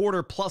fourth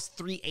quarter, plus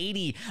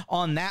 380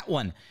 on that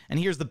one. And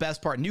here's the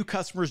best part. New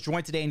customers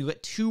join today and you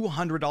get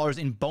 $200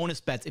 in bonus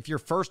bets if your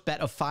first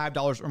bet of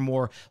 $5 or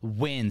more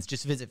wins.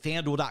 Just visit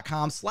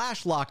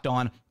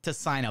FanDuel.com/LockedOn to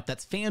sign up.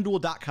 That's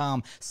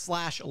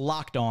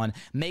FanDuel.com/LockedOn.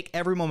 Make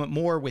every moment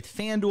more with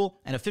FanDuel,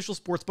 an official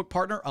sportsbook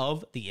partner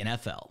of the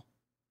NFL.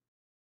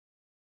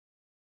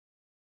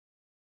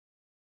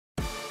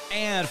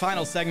 And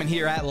final segment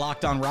here at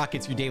Locked On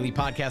Rockets, your daily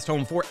podcast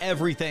home for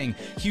everything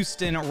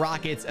Houston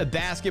Rockets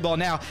basketball.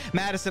 Now,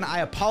 Madison, I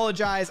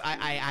apologize.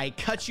 I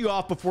cut you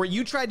off before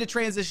you tried to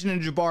transition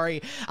into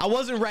Jabari. I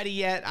wasn't ready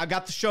yet. I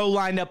got the show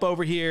lined up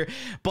over here,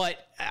 but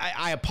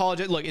I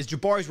apologize. Look, it's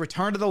Jabari's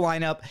return to the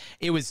lineup.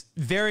 It was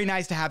very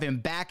nice to have him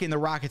back in the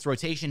Rockets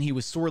rotation. He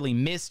was sorely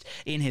missed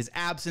in his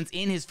absence.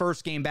 In his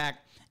first game back,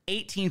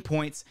 18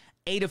 points,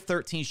 8 of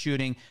 13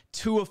 shooting,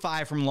 2 of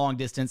 5 from long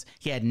distance.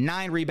 He had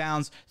 9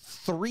 rebounds,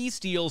 3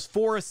 steals,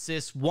 4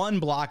 assists, 1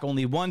 block,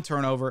 only 1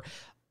 turnover.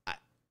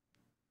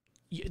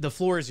 The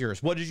floor is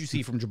yours. What did you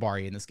see from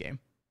Jabari in this game?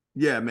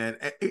 Yeah, man.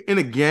 In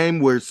a game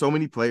where so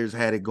many players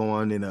had it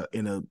going in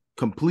a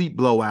complete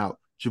blowout,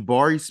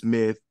 Jabari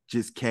Smith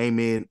just came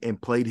in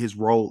and played his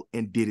role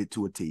and did it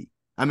to a T.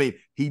 I mean,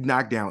 he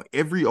knocked down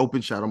every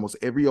open shot, almost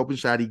every open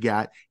shot he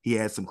got. He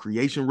had some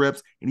creation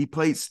reps, and he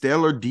played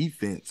stellar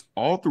defense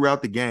all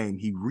throughout the game.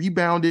 He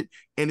rebounded,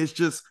 and it's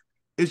just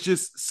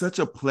such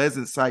a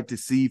pleasant sight to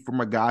see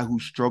from a guy who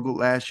struggled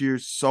last year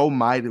so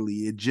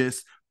mightily. It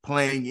just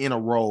playing in a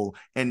role,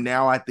 and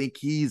now I think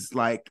he's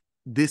like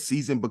this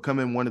season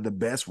becoming one of the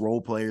best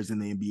role players in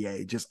the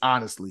NBA. Just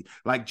honestly,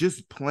 like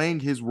just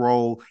playing his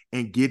role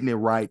and getting it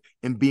right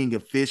and being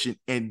efficient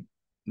and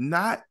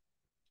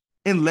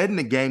letting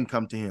the game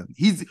come to him.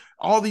 He's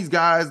all these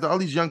guys, all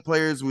these young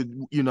players with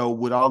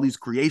all these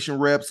creation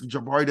reps.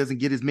 Jabari doesn't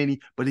get as many,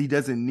 but he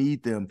doesn't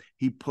need them.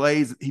 He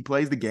plays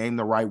the game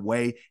the right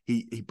way.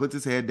 He puts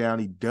his head down.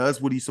 He does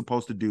what he's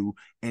supposed to do.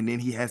 And then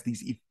he has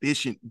these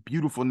efficient,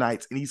 beautiful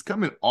nights. And he's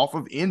coming off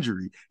of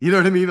injury. You know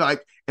what I mean?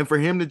 Like, and for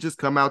him to just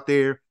come out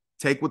there,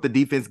 take what the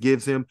defense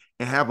gives him,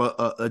 and have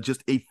a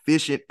just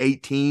efficient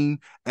 18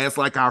 as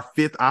like our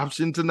 5th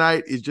option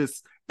tonight is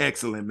just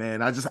excellent,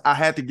 man. I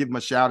had to give him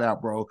a shout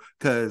out, bro,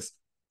 because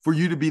for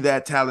you to be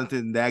that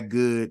talented and that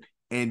good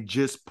and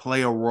just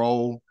play a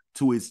role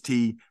to his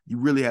T, you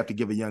really have to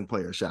give a young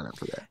player a shout out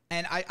for that.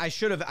 And I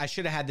should have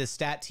had this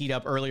stat teed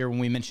up earlier when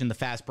we mentioned the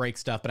fast break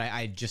stuff, but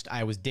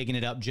I was digging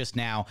it up just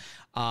now.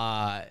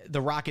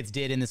 The Rockets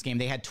did in this game,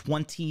 they had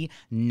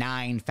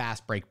 29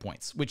 fast break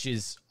points, which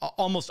is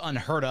almost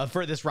unheard of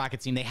for this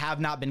Rockets team. They have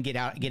not been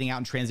getting out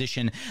in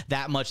transition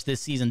that much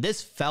this season.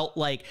 This felt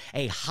like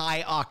a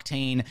high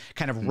octane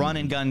kind of run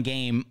and gun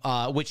game,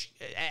 which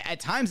at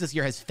times this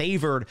year has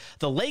favored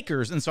the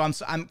Lakers. And so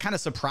I'm kind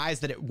of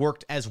surprised that it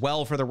worked as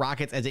well for the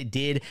Rockets as it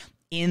did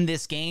in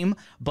this game,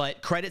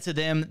 but credit to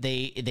them.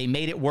 They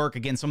made it work.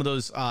 Again, some of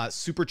those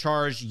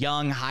supercharged,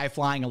 young,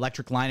 high-flying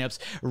electric lineups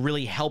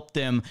really helped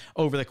them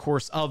over the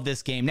course of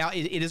this game. Now,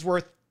 it is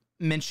worth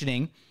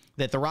mentioning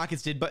that the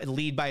Rockets did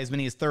lead by as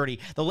many as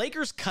 30. The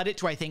Lakers cut it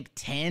to, I think,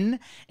 10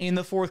 in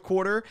the fourth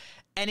quarter,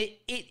 and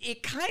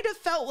it kind of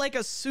felt like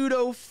a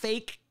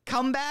pseudo-fake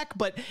comeback,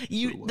 but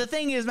the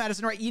thing is,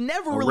 Madison, right, you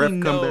never really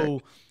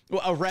know.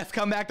 A ref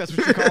comeback, that's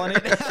what you're calling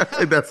it?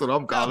 That's what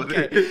I'm calling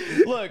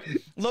it. Look,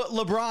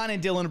 LeBron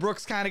and Dillon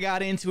Brooks kind of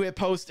got into it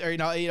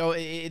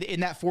in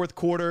that fourth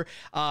quarter.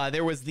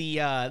 There was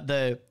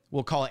the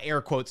we'll call it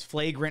air quotes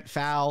flagrant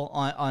foul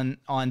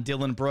on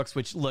Dillon Brooks,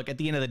 which, look, at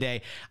the end of the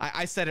day,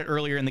 I said it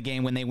earlier in the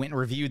game when they went and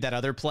reviewed that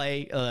other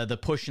play, the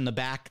push in the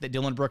back that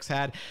Dillon Brooks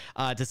had,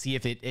 to see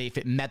if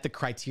it met the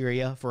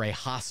criteria for a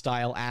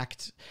hostile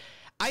act.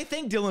 I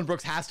think Dillon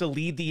Brooks has to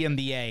lead the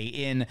NBA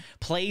in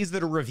plays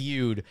that are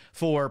reviewed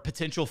for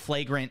potential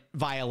flagrant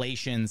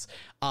violations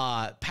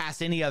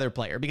past any other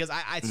player, because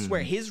I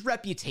swear his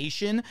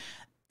reputation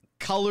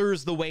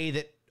colors the way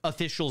that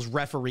officials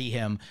referee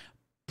him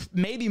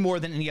maybe more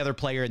than any other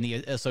player in the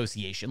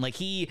association. Like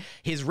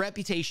his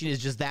reputation is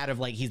just that of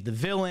like, he's the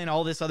villain,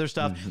 all this other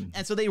stuff.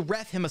 And so they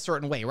ref him a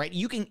certain way, right?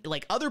 You can,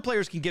 like, other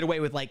players can get away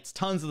with like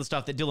tons of the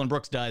stuff that Dillon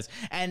Brooks does,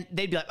 and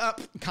they'd be like, oh,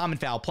 common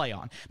foul, play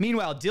on.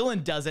 Meanwhile,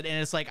 Dillon does it,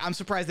 and it's like, I'm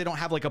surprised they don't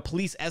have like a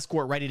police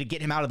escort ready to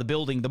get him out of the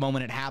building the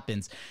moment it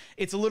happens.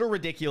 It's a little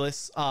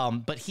ridiculous,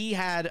 but he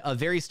had a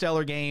very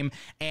stellar game,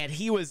 and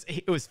it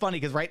was funny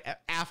because right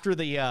after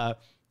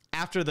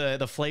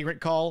the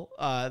flagrant call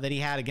that he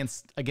had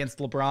against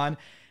LeBron,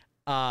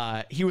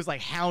 he was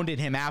like hounding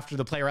him after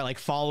the play, right? Like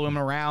follow him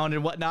around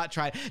and whatnot.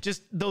 Try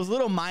just those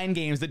little mind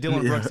games that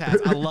Dillon Brooks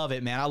has. I love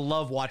it, man. I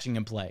love watching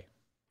him play.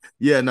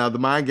 Yeah, no, the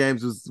mind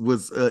games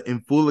was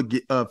in full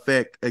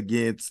effect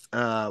against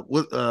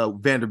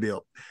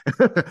Vanderbilt.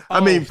 I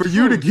mean, for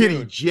you to get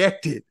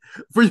ejected,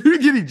 at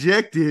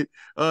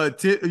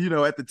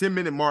the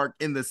 10-minute mark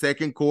in the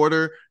second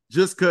quarter,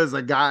 just because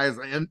a guy is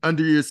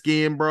under your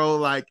skin, bro,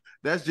 like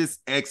that's just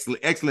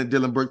excellent,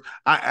 Dillon Brooks.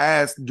 I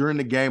asked during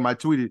the game, I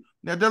tweeted,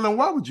 now, Dillon,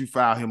 why would you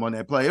foul him on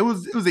that play? It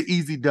was an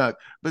easy dunk.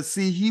 But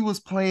see, he was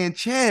playing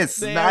chess,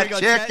 not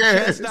checkers.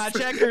 Chess, not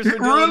checkers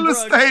for real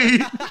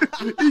estate.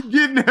 He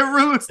getting that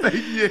real estate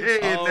in your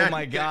head. Oh,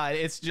 my God.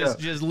 It's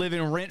just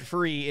living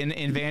rent-free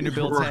in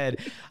Vanderbilt's head.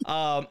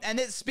 And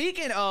then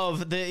speaking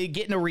of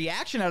getting a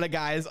reaction out of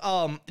guys,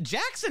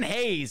 Jackson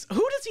Hayes,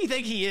 who does he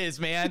think he is,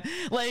 man?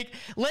 Like,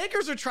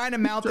 Lakers are trying to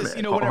mount this,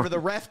 whenever the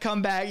ref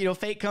comeback,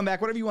 fake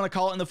comeback, whatever you want to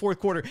call it in the fourth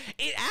quarter.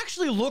 It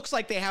actually looks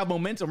like they have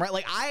momentum, right?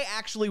 Like, I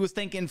actually was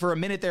thinking for a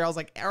minute there, I was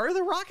like, are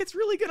the Rockets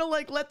really gonna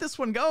like let this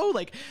one go?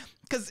 Like,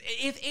 because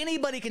if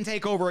anybody can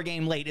take over a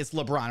game late, it's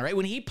LeBron, right?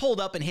 When he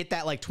pulled up and hit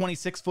that like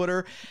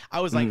 26-footer, I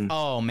was like,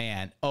 oh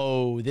man,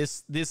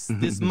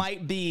 this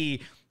might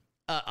be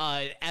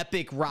an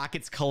epic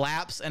Rockets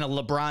collapse and a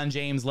LeBron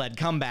James led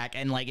comeback,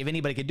 and like if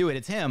anybody could do it,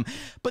 it's him.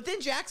 But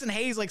then Jackson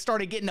Hayes like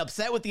started getting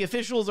upset with the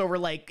officials over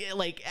like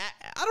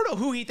I don't know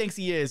who he thinks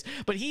he is,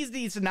 but he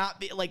needs to not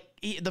be like,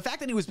 the fact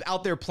that he was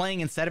out there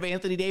playing instead of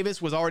Anthony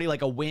Davis was already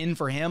like a win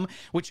for him,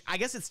 which I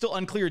guess it's still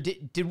unclear. I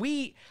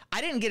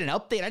didn't get an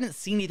update. I didn't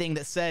see anything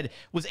that said,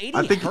 was AD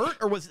hurt,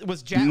 or was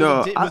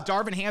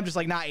Darvin Ham just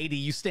like, nah, AD,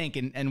 you stink,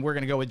 and we're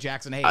gonna go with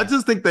Jackson Hayes? I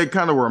just think they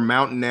kind of were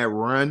mounting that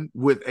run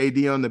with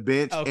AD on the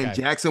bench, and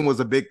Jackson was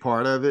a big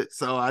part of it.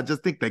 So I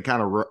just think they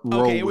kind of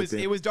rolled with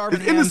it. It was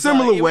Darvin Ham in a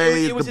similar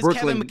way. It was his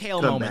Kevin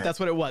McHale moment. That's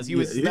what it was.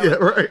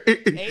 Right.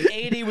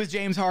 AD was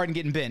James Harden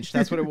getting benched.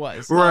 That's what it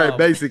was. Right,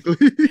 basically.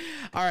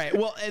 All right.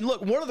 Well, and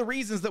look, one of the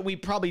reasons that we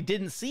probably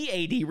didn't see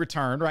AD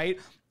return, right,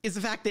 is the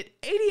fact that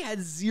AD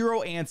had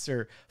zero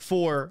answer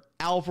for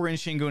Alperen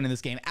Sengun in this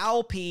game.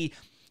 Alp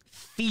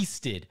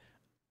feasted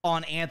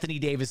on Anthony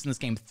Davis in this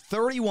game.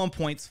 31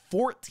 points,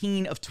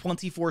 14 of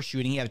 24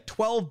 shooting. He had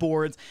 12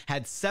 boards,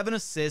 had 7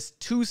 assists,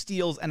 2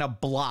 steals, and a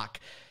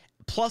block,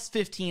 plus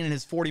 15 in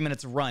his 40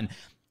 minutes of run.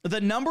 The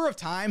number of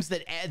times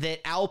that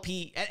Alp,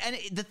 and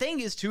the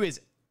thing is too,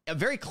 is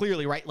very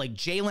clearly, right? Like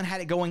Jalen had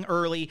it going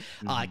early.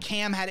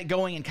 Cam had it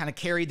going and kind of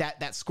carried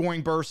that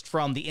scoring burst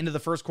from the end of the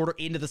first quarter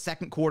into the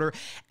second quarter.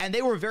 And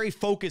they were very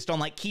focused on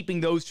like keeping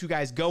those two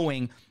guys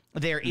going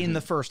there in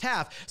the first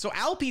half. So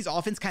Alp's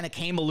offense kind of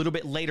came a little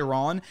bit later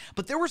on,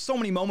 but there were so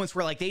many moments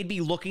where like they'd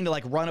be looking to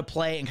like run a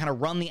play and kind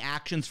of run the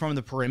actions from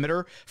the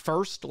perimeter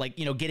first, like,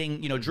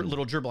 getting,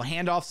 little dribble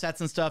handoff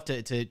sets and stuff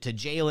to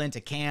Jalen, to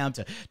Cam,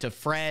 to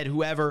Fred,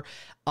 whoever.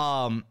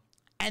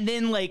 And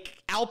then like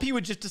Alp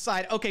would just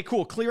decide, okay,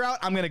 cool, clear out,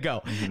 I'm going to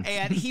go.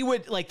 And he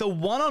would like the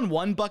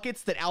one-on-one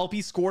buckets that Alp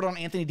scored on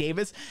Anthony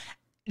Davis.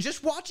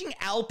 Just watching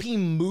Alp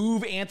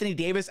move Anthony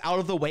Davis out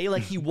of the way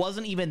like he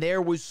wasn't even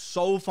there was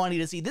so funny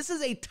to see. This is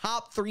a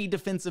top 3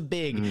 defensive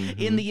big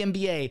in the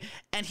NBA,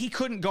 and he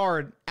couldn't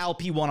guard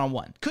Alp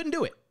one-on-one. Couldn't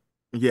do it.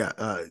 Yeah,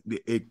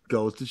 it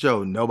goes to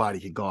show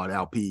nobody can guard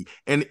Alp.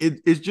 And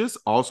it just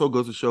also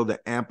goes to show the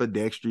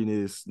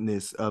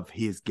ambidextrousness of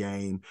his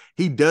game.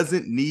 He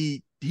doesn't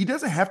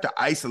have to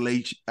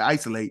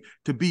isolate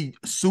to be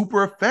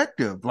super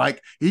effective.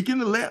 Like he can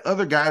let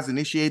other guys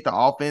initiate the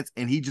offense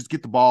and he just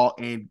get the ball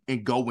and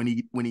go when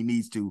he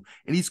needs to.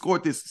 And he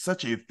scored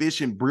such an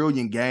efficient,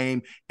 brilliant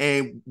game.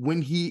 And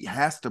when he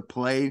has to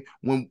play,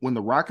 when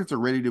the Rockets are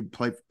ready to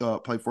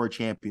play for a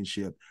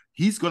championship,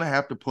 he's going to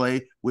have to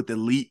play with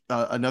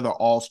another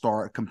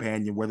all-star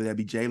companion, whether that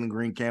be Jalen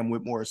Green, Cam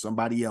Whitmore, or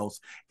somebody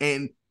else.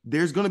 And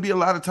there's going to be a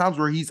lot of times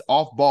where he's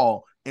off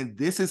ball. And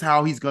this is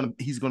how he's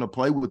gonna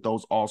play with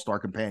those all-star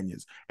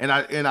companions. And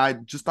I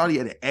just thought he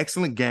had an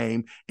excellent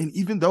game. And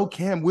even though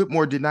Cam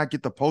Whitmore did not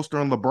get the poster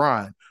on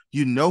LeBron,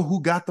 you know who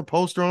got the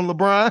poster on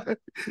LeBron?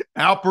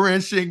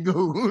 Alperen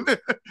Sengun.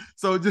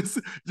 So just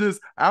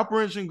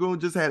Alperen Sengun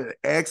just had an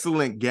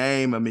excellent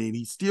game. I mean,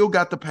 he still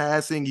got the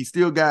passing, he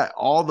still got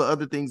all the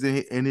other things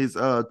in his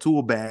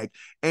tool bag,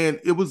 and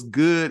it was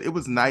good. It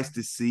was nice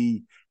to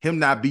see him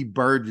not be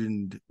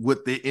burdened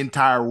with the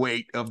entire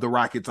weight of the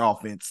Rockets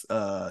offense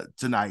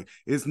tonight.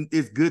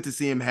 It's good to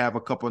see him have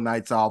a couple of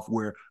nights off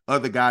where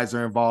other guys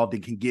are involved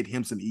and can get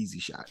him some easy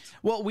shots.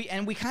 Well,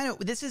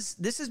 this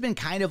has been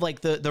kind of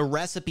like the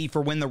recipe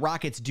for when the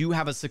Rockets do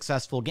have a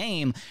successful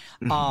game.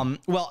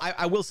 Well,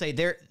 I will say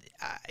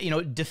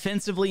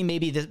defensively,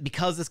 maybe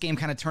because this game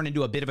kind of turned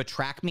into a bit of a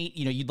track meet,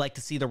 you'd like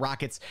to see the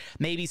Rockets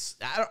maybe,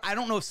 I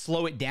don't know if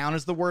slow it down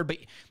is the word, but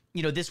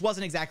this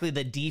wasn't exactly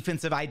the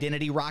defensive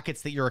identity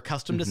Rockets that you're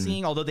accustomed to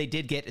seeing, although they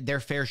did get their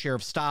fair share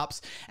of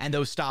stops, and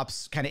those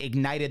stops kind of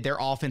ignited their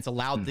offense,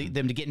 allowed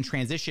them to get in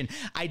transition.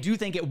 I do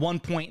think at one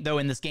point, though,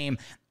 in this game,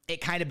 it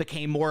kind of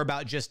became more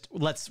about just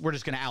we're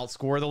just going to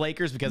outscore the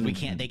Lakers because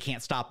they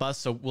can't stop us,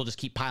 so we'll just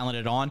keep piling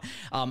it on.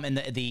 And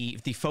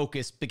the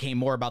focus became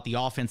more about the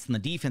offense than the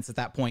defense at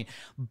that point.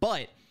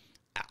 But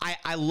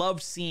I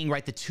loved seeing,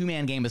 the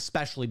two-man game,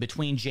 especially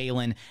between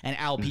Jalen and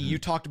Alp. You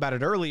talked about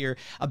it earlier,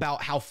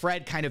 about how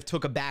Fred kind of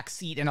took a back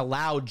seat and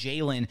allowed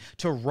Jalen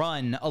to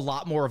run a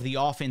lot more of the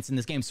offense in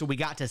this game. So we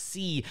got to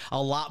see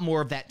a lot more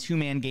of that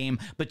two-man game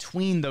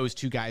between those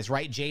two guys,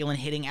 right? Jalen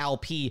hitting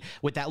Alp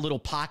with that little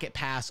pocket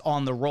pass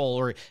on the roll,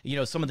 or,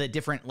 some of the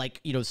different,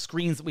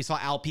 screens that we saw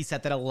Alp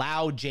set that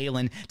allowed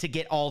Jalen to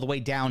get all the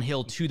way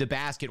downhill to the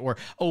basket or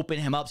open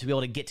him up to be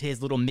able to get to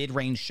his little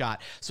mid-range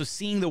shot. So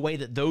seeing the way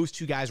that those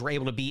two guys were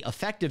able to be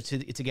effective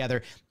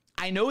together.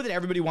 I know that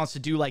everybody wants to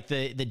do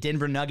the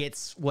Denver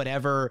Nuggets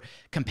whatever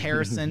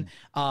comparison,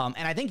 and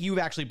I think you've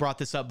actually brought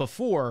this up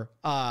before,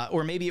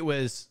 or maybe it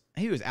was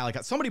Alec.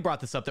 Somebody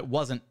brought this up that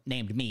wasn't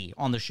named me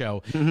on the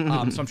show, so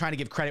I'm trying to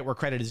give credit where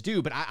credit is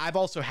due. But I've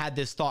also had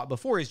this thought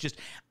before, is just,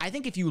 I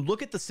think if you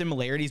look at the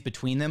similarities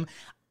between them,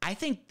 I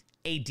think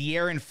a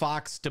De'Aaron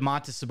Fox,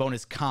 Domantas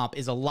Sabonis comp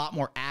is a lot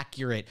more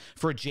accurate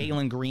for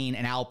Jalen Green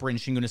and Alperen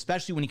Sengun,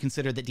 especially when you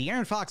consider that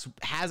De'Aaron Fox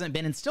hasn't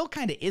been, and still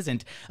kind of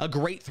isn't, a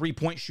great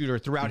three-point shooter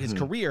throughout his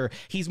career.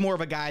 He's more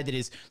of a guy that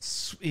is,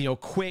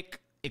 quick,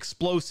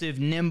 explosive,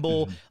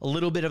 nimble, a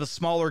little bit of a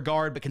smaller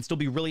guard, but can still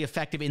be really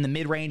effective in the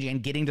mid-range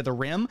and getting to the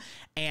rim.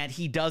 And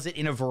he does it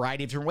in a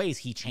variety of different ways.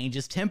 He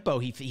changes tempo.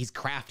 He's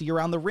crafty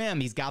around the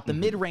rim. He's got the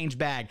mid-range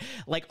bag.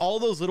 All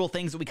those little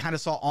things that we kind of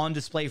saw on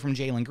display from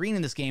Jalen Green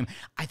in this game,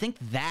 I think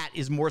that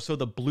is more so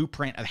the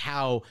blueprint of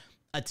how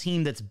a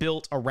team that's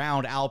built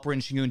around Alperen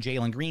Sengun and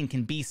Jalen Green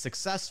can be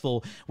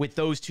successful with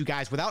those two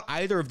guys without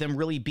either of them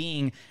really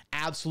being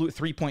absolute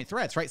three-point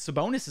threats, right?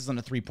 Sabonis isn't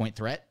a three-point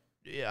threat.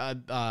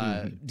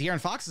 De'Aaron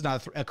Fox is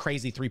not a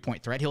crazy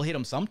three-point threat. He'll hit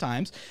him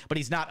sometimes, but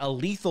he's not a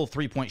lethal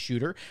three-point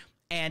shooter.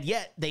 And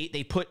yet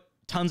they put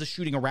tons of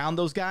shooting around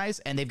those guys,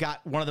 and they've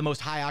got one of the most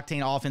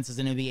high-octane offenses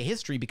in NBA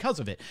history because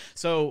of it.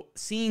 So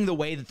seeing the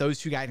way that those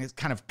two guys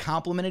kind of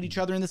complemented each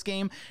other in this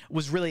game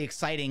was really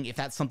exciting if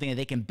that's something that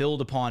they can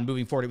build upon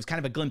moving forward. It was kind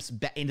of a glimpse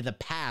into the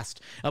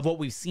past of what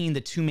we've seen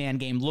the two-man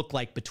game look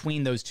like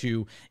between those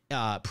two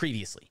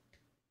previously.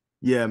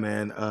 Yeah,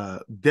 man.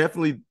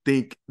 Definitely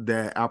think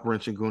that Alperen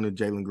Sengun and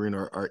Jalen Green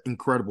are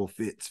incredible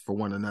fits for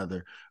one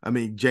another. I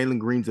mean, Jalen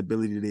Green's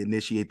ability to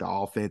initiate the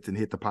offense and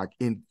hit the pocket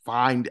and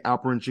find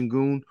Alperen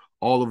Sengun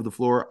all over the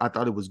floor, I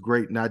thought it was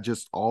great, not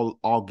just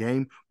all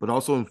game, but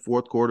also in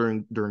fourth quarter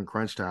and during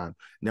crunch time.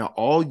 Now,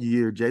 all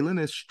year, Jalen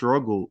has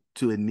struggled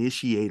to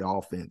initiate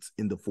offense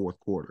in the fourth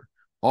quarter.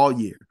 All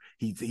year.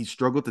 He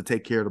struggled to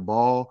take care of the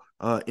ball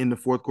in the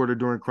fourth quarter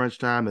during crunch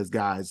time as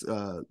guys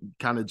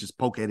kind of just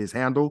poke at his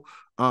handle.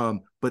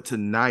 But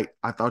tonight,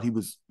 I thought he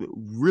was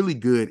really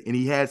good, and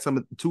he had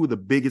two of the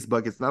biggest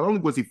buckets. Not only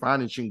was he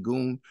finding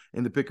Sengun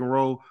in the pick and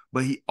roll,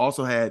 but he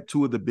also had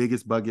two of the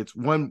biggest buckets.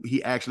 One,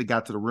 he actually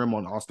got to the rim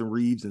on Austin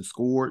Reeves and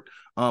scored,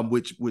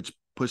 which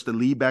pushed the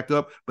lead back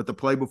up. But the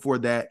play before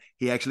that,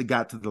 he actually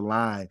got to the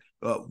line,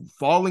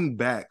 falling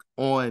back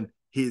on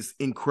his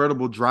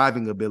incredible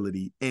driving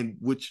ability, and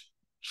which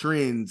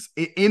trends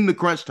in the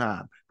crunch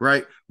time,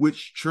 right?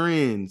 Which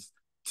trends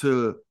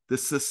to the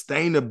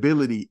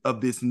sustainability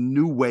of this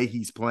new way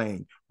he's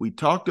playing. We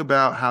talked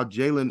about how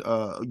Jalen,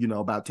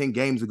 about 10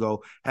 games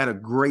ago, had a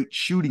great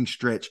shooting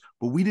stretch,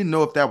 but we didn't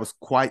know if that was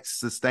quite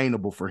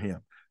sustainable for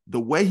him.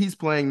 The way he's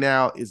playing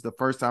now is the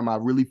first time I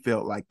really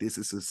felt like this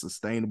is a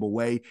sustainable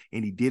way,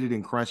 and he did it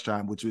in crunch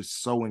time, which was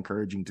so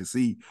encouraging to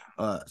see.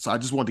 So I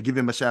just wanted to give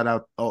him a shout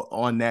out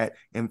on that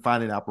and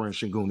finding Alperen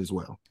Sengun as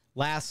well.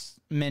 Last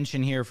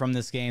mention here from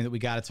this game that we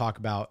got to talk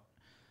about.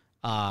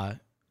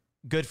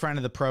 Good friend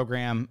of the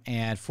program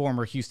and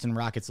former Houston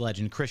Rockets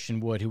legend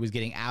Christian Wood, who was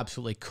getting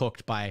absolutely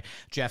cooked by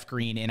Jeff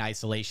Green in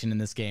isolation in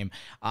this game.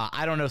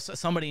 I don't know.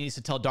 Somebody needs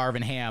to tell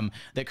Darvin Ham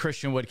that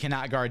Christian Wood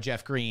cannot guard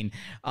Jeff Green.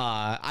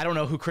 I don't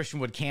know who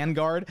Christian Wood can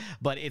guard,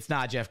 but it's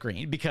not Jeff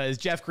Green, because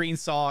Jeff Green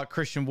saw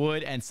Christian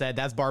Wood and said,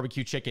 "That's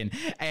barbecue chicken,"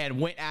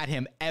 and went at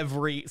him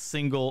every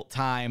single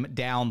time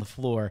down the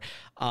floor.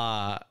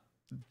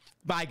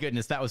 My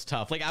goodness, that was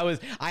tough.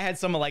 I had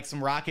some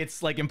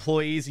Rockets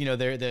employees,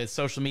 they're the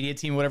social media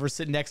team, whatever,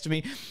 sitting next to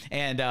me.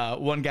 And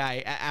one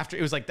guy,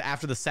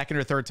 after the second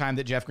or third time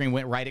that Jeff Green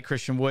went right at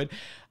Christian Wood,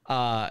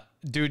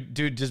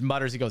 dude just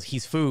mutters. He goes,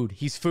 "He's food.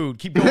 He's food.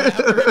 Keep going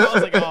after him." I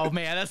was like, "Oh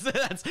man,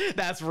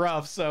 that's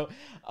rough." So,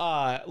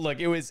 look,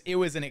 it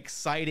was an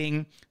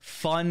exciting,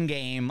 fun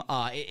game.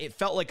 It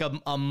felt like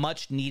a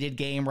much needed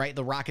game, right?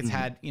 The Rockets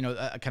had,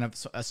 a kind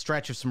of a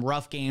stretch of some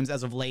rough games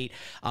as of late.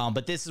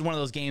 But this is one of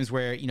those games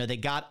where, they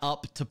got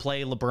up to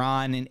play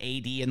LeBron and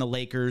AD and the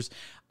Lakers.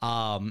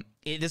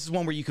 This is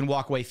one where you can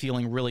walk away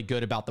feeling really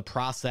good about the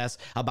process,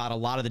 about a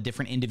lot of the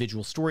different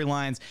individual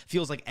storylines.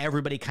 Feels like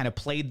everybody kind of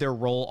played their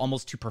role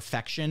almost to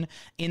perfection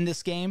in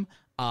this game.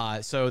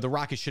 So the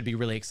Rockets should be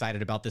really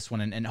excited about this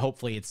one, and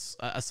hopefully it's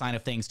a sign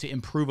of things to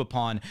improve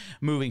upon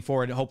moving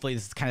forward. Hopefully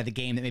this is kind of the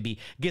game that maybe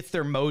gets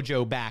their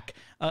mojo back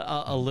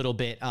a little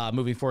bit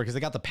moving forward, because they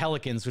got the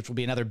Pelicans, which will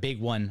be another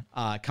big one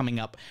coming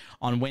up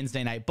on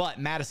Wednesday night. But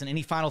Madison,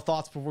 any final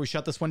thoughts before we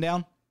shut this one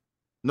down?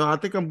 No, I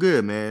think I'm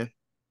good, man.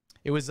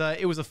 It was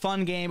a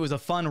fun game. It was a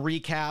fun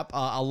recap.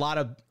 A lot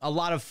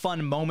of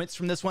fun moments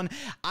from this one.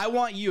 I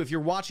want you, if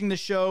you're watching the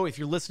show, if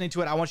you're listening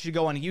to it, I want you to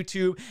go on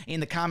YouTube in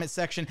the comment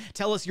section.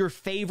 Tell us your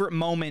favorite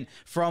moment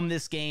from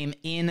this game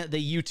in the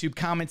YouTube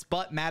comments.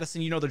 But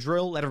Madison, you know the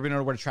drill. Let everybody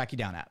know where to track you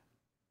down at.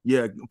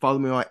 Yeah, follow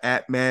me on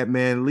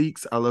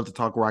 @MadmanLeaks. I love to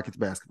talk Rockets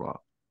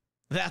basketball.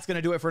 That's going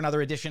to do it for another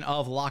edition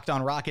of Locked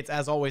On Rockets.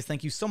 As always,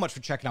 thank you so much for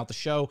checking out the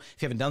show.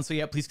 If you haven't done so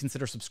yet, please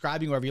consider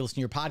subscribing wherever you listen to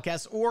your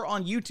podcasts, or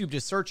on YouTube,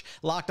 just search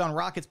Locked On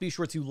Rockets. Be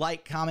sure to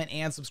like, comment,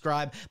 and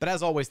subscribe. But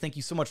as always, thank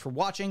you so much for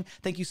watching.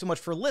 Thank you so much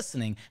for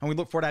listening. And we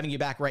look forward to having you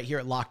back right here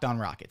at Locked On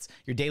Rockets,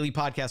 your daily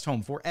podcast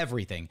home for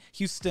everything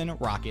Houston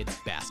Rockets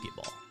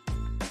basketball.